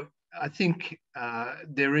 So I think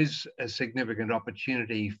there is a significant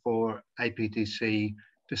opportunity for APTC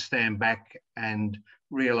to stand back and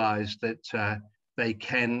realise that they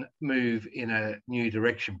can move in a new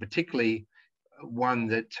direction, particularly one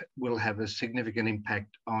that will have a significant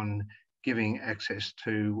impact on giving access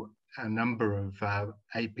to a number of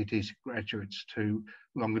APTC graduates to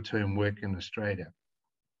longer term work in Australia.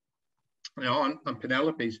 Now on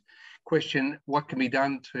Penelope's question, what can be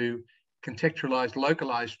done to contextualise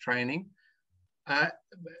localised training?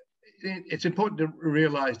 It's important to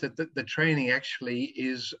realise that the training actually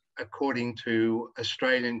is according to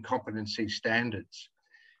Australian competency standards.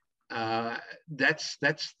 That's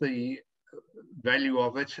the value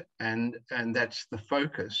of it, and that's the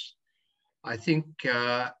focus. I think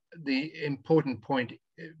the important point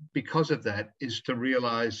because of that is to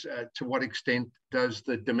realise to what extent does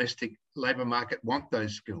the domestic labour market want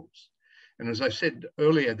those skills. And as I said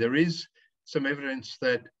earlier, there is some evidence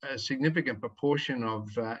that a significant proportion of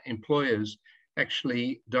employers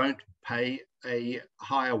actually don't pay a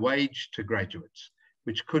higher wage to graduates,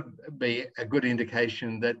 which could be a good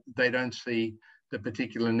indication that they don't see the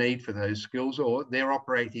particular need for those skills, or they're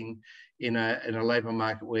operating in a labour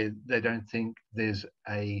market where they don't think there's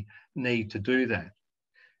a need to do that.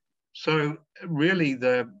 So really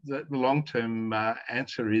the long-term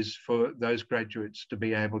answer is for those graduates to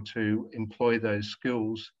be able to employ those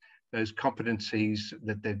skills, those competencies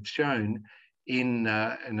that they've shown in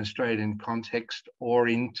an Australian context, or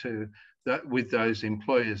into with those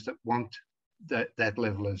employers that want that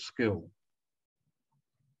level of skill.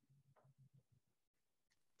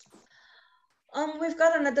 We've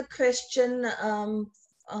got another question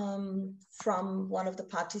from one of the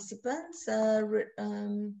participants.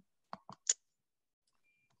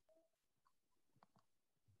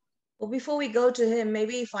 Well, before we go to him,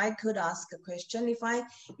 maybe if I could ask a question. If I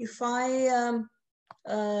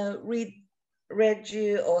read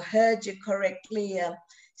you or heard you correctly,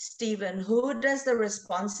 Stephen, who does the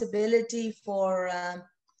responsibility for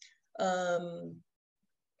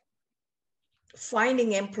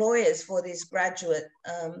finding employers for this graduate?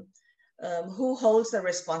 Who holds the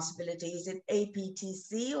responsibility? Is it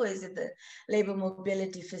APTC or is it the Labour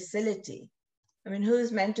Mobility Facility? I mean,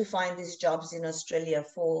 who's meant to find these jobs in Australia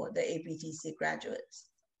for the APTC graduates?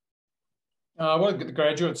 Well, the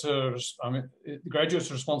graduates are. The graduates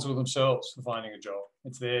are responsible themselves for finding a job.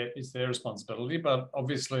 It's their responsibility. But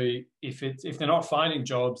obviously, if they're not finding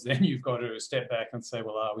jobs, then you've got to step back and say,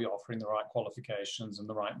 well, are we offering the right qualifications and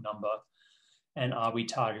the right number, and are we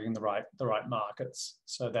targeting the right markets?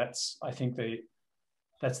 So I think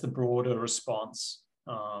that's the broader response.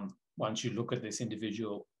 Once you look at this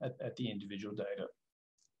individual at the individual data.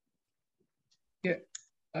 Yeah.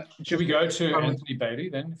 Should we go to Anthony Bailey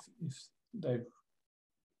then, if they've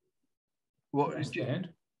raised their hand?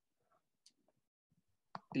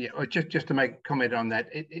 Yeah, just to make a comment on that,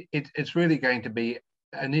 it's really going to be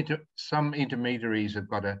some intermediaries have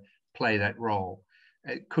got to play that role.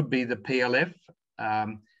 It could be the PLF,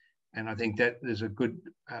 and I think that there's a good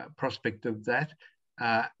prospect of that.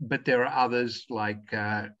 But there are others like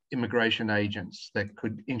immigration agents that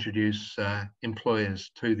could introduce employers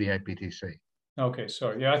to the APTC. Okay,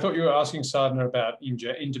 sorry. Yeah, I thought you were asking Sadhana about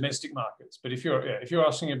in domestic markets. But if you're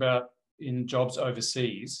asking about in jobs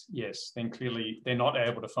overseas, yes, then clearly they're not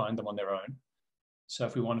able to find them on their own. So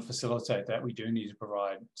if we want to facilitate that, we do need to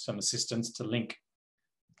provide some assistance to link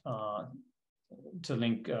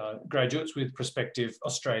graduates with prospective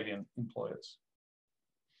Australian employers.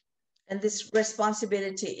 And this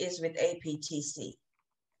responsibility is with APTC?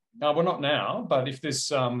 No, well, not now, but if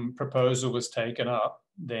this proposal was taken up,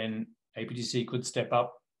 then APTC could step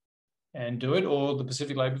up and do it, or the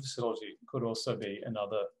Pacific Labour Facility could also be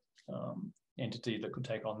another entity that could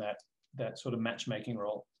take on that sort of matchmaking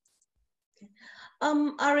role.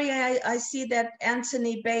 Ari, I see that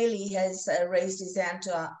Anthony Bailey has raised his hand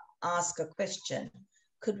to ask a question.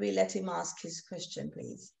 Could we let him ask his question,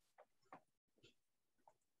 please?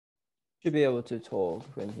 Should be able to talk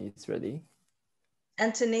when he's ready.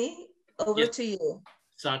 Anthony, over to you.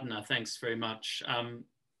 Sadhana, thanks very much.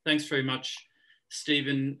 Thanks very much,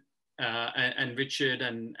 Stephen and Richard,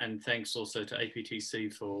 and thanks also to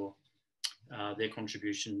APTC for their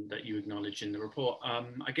contribution that you acknowledge in the report.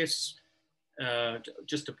 I guess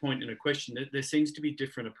just a point in a question, there seems to be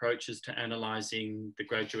different approaches to analysing the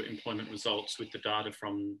graduate employment results with the data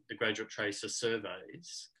from the Graduate Tracer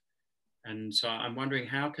surveys. And so I'm wondering,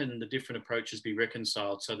 how can the different approaches be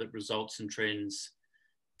reconciled so that results and trends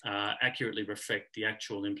accurately reflect the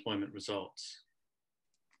actual employment results?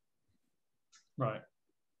 Right.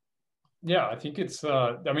 Yeah, I think it's,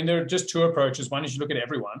 I mean, there are just two approaches. One is you look at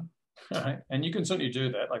everyone, right? And you can certainly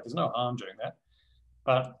do that. Like, there's no harm doing that.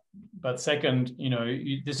 But second, you know,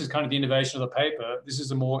 this is kind of the innovation of the paper. This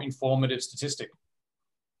is a more informative statistic,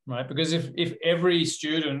 right? Because if every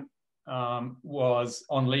student was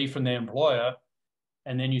on leave from their employer,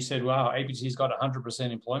 and then you said, wow, APTC's got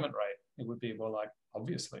 100% employment rate, it would be, well, like,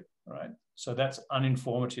 obviously, right? So that's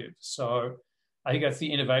uninformative. So I think that's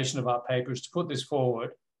the innovation of our paper, is to put this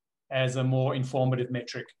forward as a more informative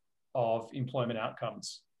metric of employment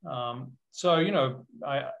outcomes. So, you know,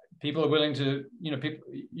 people are willing to, you know,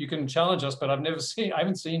 you can challenge us, but I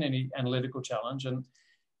haven't seen any analytical challenge. And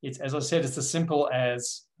it's, as I said, it's as simple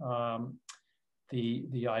as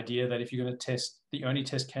the idea that if you're going to test, you only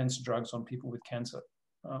test cancer drugs on people with cancer.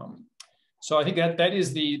 So I think that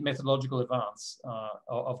is the methodological advance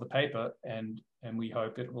of the paper, and we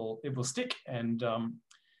hope it will stick, and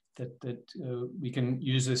that we can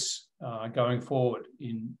use this going forward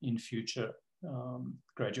in future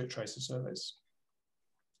graduate tracer surveys.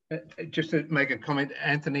 Just to make a comment,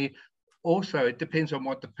 Anthony, also it depends on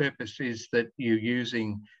what the purpose is that you're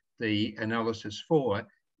using the analysis for.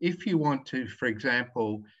 If you want to, for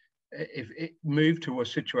example, move to a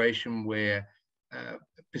situation where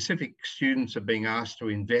Pacific students are being asked to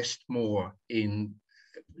invest more in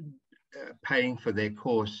paying for their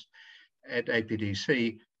course at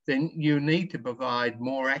APTC, then you need to provide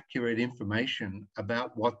more accurate information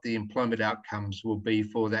about what the employment outcomes will be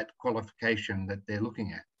for that qualification that they're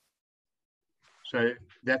looking at. So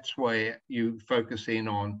that's where you focus in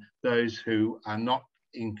on those who are not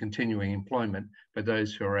in continuing employment, but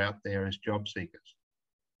those who are out there as job seekers.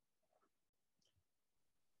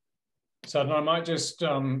 So I might just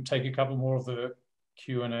take a couple more of the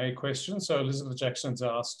Q&A questions. So Elizabeth Jackson's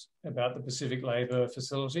asked about the Pacific Labour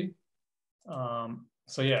Facility.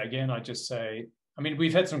 So yeah, again, I just say, I mean,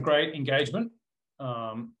 we've had some great engagement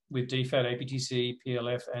with DFAT, APTC,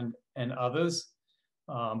 PLF, and others,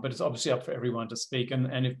 but it's obviously up for everyone to speak.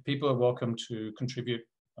 And if people are welcome to contribute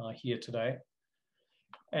here today.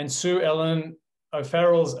 And Sue Ellen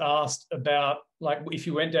O'Farrell's asked about, like, if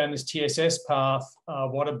you went down this TSS path,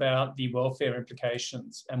 what about the welfare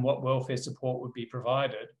implications and what welfare support would be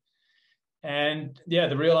provided? And yeah,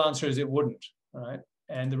 the real answer is it wouldn't, right?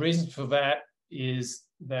 And the reason for that is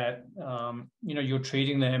that, you know, you're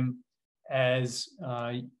treating them as,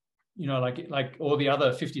 you know, like all the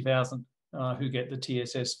other 50,000 who get the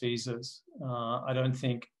TSS visas. I don't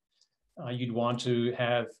think you'd want to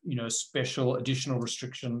have, you know, special additional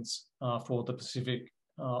restrictions for the Pacific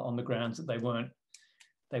on the grounds that they weren't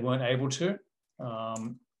able to.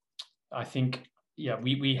 I think, yeah,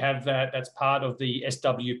 we have that. That's part of the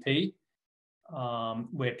SWP,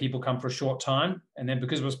 where people come for a short time, and then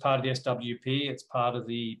because it was part of the SWP, it's part of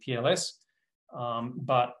the PLS,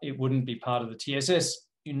 but it wouldn't be part of the TSS.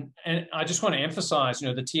 And I just want to emphasize, you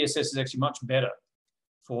know, the TSS is actually much better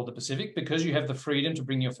for the Pacific because you have the freedom to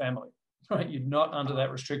bring your family, right? You're not under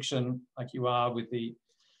that restriction like you are with the,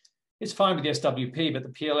 it's fine with the SWP, but the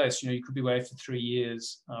PLS, you know, you could be away for 3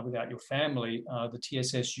 years without your family. The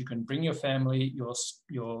TSS, you can bring your family,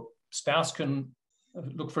 your spouse can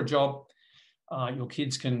look for a job, your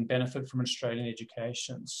kids can benefit from Australian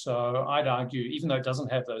education. So I'd argue, even though it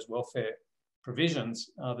doesn't have those welfare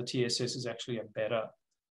provisions, the TSS is actually a better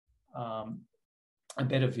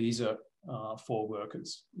visa for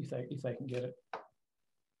workers if they can get it.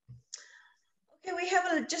 Okay, we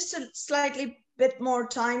have just a slightly bit more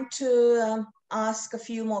time to ask a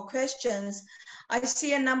few more questions. I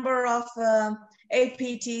see a number of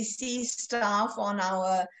APTC staff on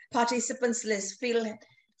our participants list. Feel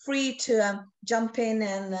free to jump in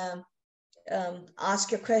and ask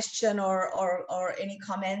your question or any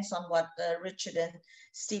comments on what Richard and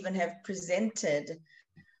Stephen have presented.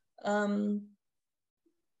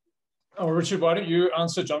 Richard, why don't you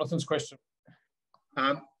answer Jonathan's question?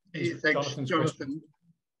 Thanks, Jonathan.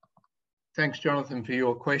 Thanks, Jonathan, for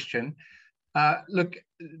your question. Look,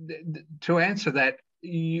 to answer that,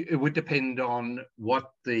 it would depend on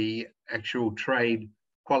what the actual trade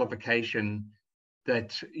qualification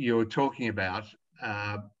that you're talking about.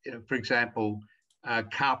 For example,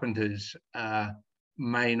 carpenters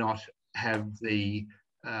may not have the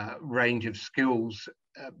range of skills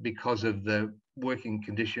because of the working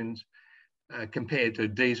conditions compared to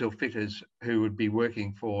diesel fitters who would be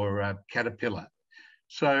working for Caterpillar.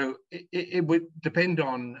 So it would depend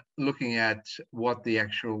on looking at what the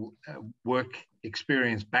actual work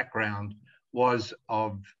experience background was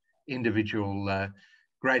of individual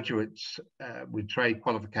graduates with trade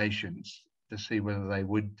qualifications to see whether they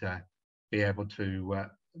would be able to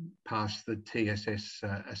pass the TSS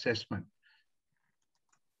assessment.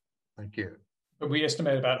 Thank you. But we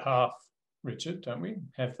estimate about half, Richard, don't we?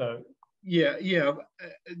 Have the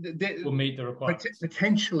will meet the requirements.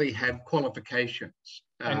 Potentially have qualifications,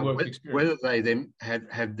 and work experience. Whether they then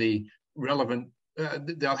have the relevant,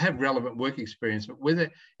 they'll have relevant work experience, but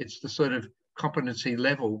whether it's the sort of competency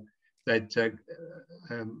level that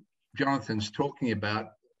Jonathan's talking about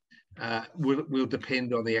will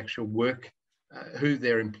depend on the actual work, who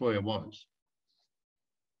their employer was.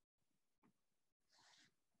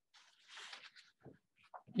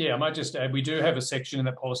 Yeah, I might just add, we do have a section in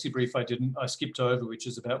that policy brief I skipped over, which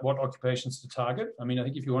is about what occupations to target. I mean, I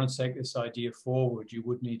think if you want to take this idea forward, you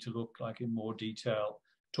would need to look like in more detail,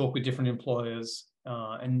 talk with different employers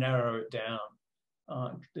and narrow it down,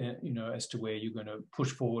 you know, as to where you're going to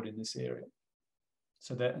push forward in this area.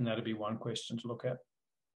 So that'd be one question to look at.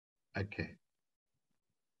 Okay.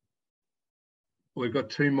 We've got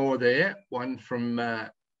two more there, one from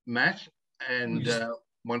Matt and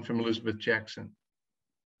one from Elizabeth Jackson.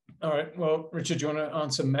 All right. Well, Richard, do you want to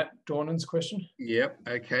answer Matt Dornan's question? Yep.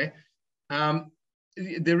 Okay.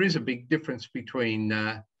 There is a big difference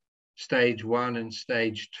between stage 1 and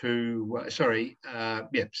stage 2.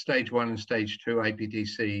 Stage 1 and stage 2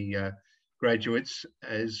 APTC graduates,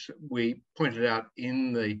 as we pointed out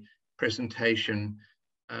in the presentation.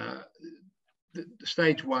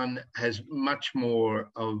 Stage 1 has much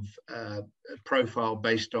more of a profile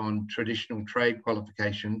based on traditional trade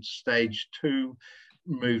qualifications. Stage 2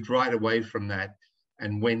 moved right away from that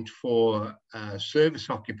and went for service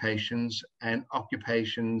occupations and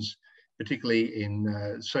occupations, particularly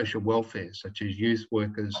in social welfare, such as youth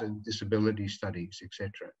workers and disability studies,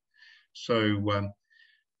 etc. So,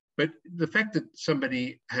 but the fact that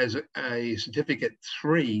somebody has a certificate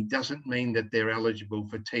 3 doesn't mean that they're eligible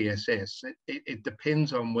for TSS. It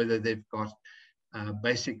depends on whether they've got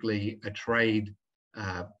basically a trade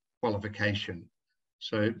qualification.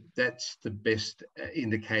 So that's the best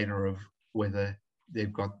indicator of whether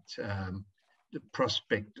they've got the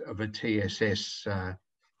prospect of a TSS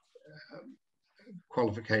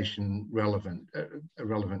qualification relevant, a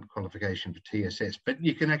relevant qualification for TSS. But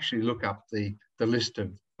you can actually look up the list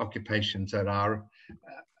of occupations that are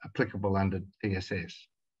applicable under TSS.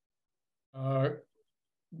 Well,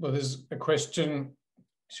 there's a question.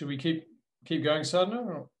 Should we keep going, Sadhna?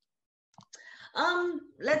 Or?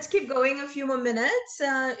 Let's keep going a few more minutes.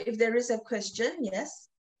 If there is a question, yes.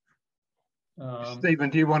 Stephen,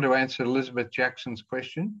 do you want to answer Elizabeth Jackson's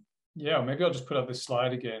question? Yeah, maybe I'll just put up this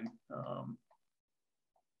slide again.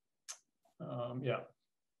 Yeah.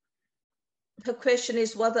 Her question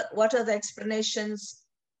is, what are the explanations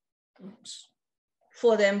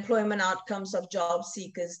for the employment outcomes of job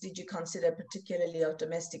seekers? Did you consider particularly of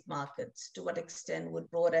domestic markets? To what extent would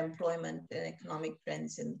broader employment and economic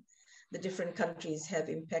trends in the different countries have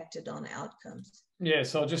impacted on outcomes? Yeah,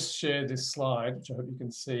 so I'll just share this slide, which I hope you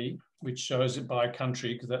can see, which shows it by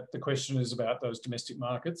country, because the question is about those domestic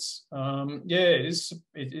markets. Yeah, it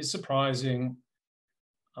is surprising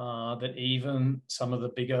that even some of the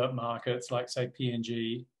bigger markets, like say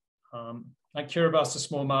PNG, like Kiriba's a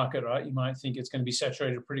small market, right? You might think it's going to be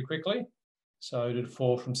saturated pretty quickly. So it would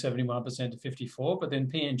fall from 71% to 54%, but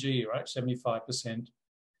then PNG, right, 75%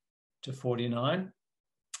 to 49%.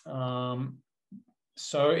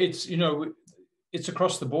 So it's, you know, it's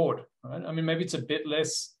across the board, right? I mean, maybe it's a bit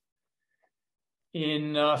less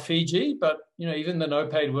in Fiji, but, you know, even the no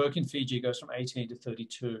paid work in Fiji goes from 18 to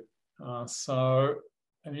 32. So,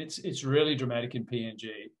 I mean, it's really dramatic in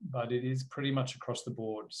PNG, but it is pretty much across the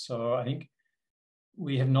board. So I think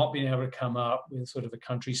we have not been able to come up with sort of a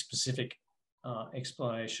country-specific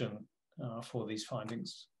explanation for these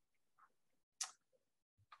findings,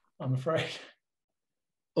 I'm afraid.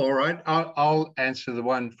 All right, I'll answer the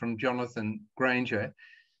one from Jonathan Granger.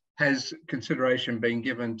 Has consideration been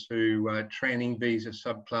given to training visa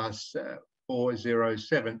subclass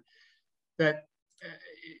 407? That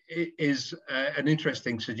is an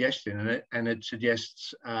interesting suggestion, and it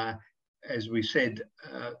suggests, as we said,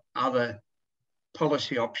 other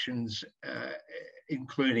policy options,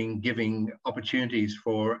 including giving opportunities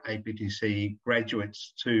for APTC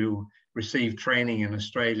graduates to receive training in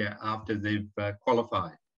Australia after they've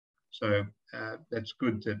qualified. So that's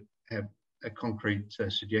good to have a concrete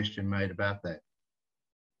suggestion made about that.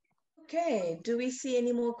 Okay, do we see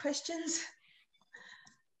any more questions?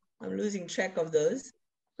 I'm losing track of those,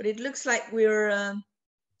 but it looks like we're,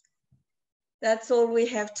 that's all we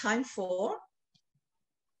have time for.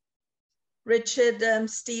 Richard,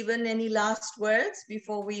 Stephen, any last words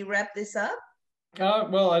before we wrap this up?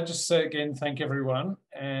 Well, I just say again, thank everyone.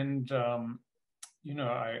 And, you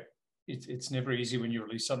know, it's never easy when you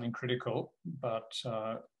release something critical, but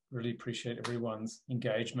really appreciate everyone's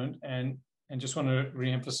engagement. And just want to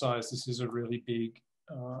re-emphasize, this is a really big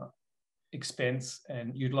expense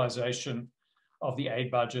and utilization of the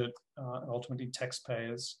aid budget, ultimately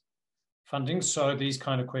taxpayers' funding. So these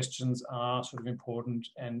kind of questions are sort of important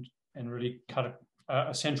and really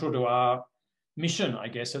are central to our mission, I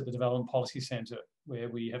guess, at the Development Policy Centre, where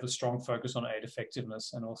we have a strong focus on aid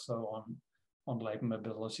effectiveness and also on labour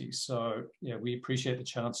mobility. So yeah, we appreciate the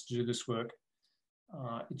chance to do this work.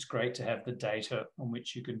 It's great to have the data on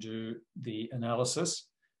which you can do the analysis.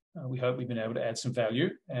 We hope we've been able to add some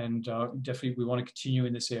value, and definitely we want to continue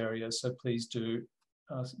in this area. So please do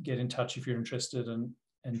get in touch if you're interested, and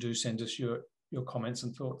do send us your comments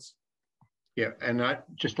and thoughts. Yeah, and I'd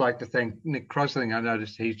just like to thank Nick Crosling. I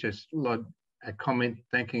noticed he's just lodged a comment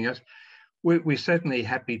thanking us. We're certainly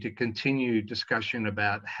happy to continue discussion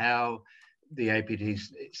about how the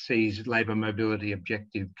APTC's labour mobility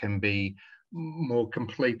objective can be more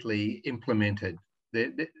completely implemented.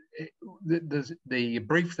 The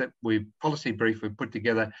brief that policy brief we've put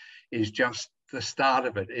together is just the start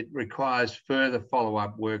of it. It requires further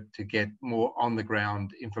follow-up work to get more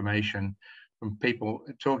on-the-ground information from people,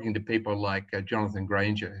 talking to people like Jonathan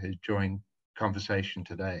Granger, who's joined conversation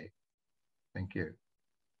today. Thank you.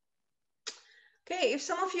 Okay, if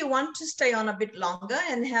some of you want to stay on a bit longer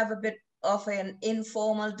and have a bit of an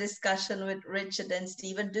informal discussion with Richard and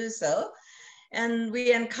Stephen, do so. And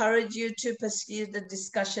we encourage you to pursue the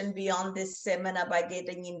discussion beyond this seminar by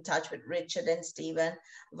getting in touch with Richard and Stephen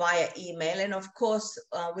via email. And of course,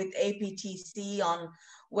 with APTC on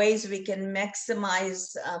ways we can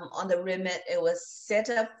maximize on the remit it was set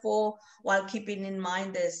up for, while keeping in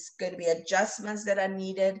mind there's going to be adjustments that are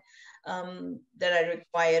needed, that are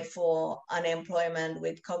required for unemployment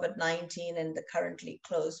with COVID-19 and the currently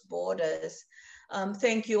closed borders.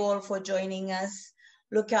 Thank you all for joining us.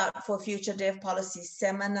 Look out for future Devpolicy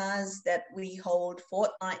seminars that we hold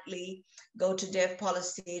fortnightly. Go to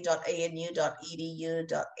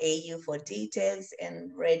devpolicy.anu.edu.au for details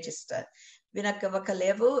and register.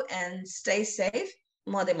 Vinakavakalevu, and stay safe.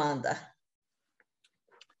 Modemanda.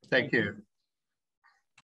 Thank you.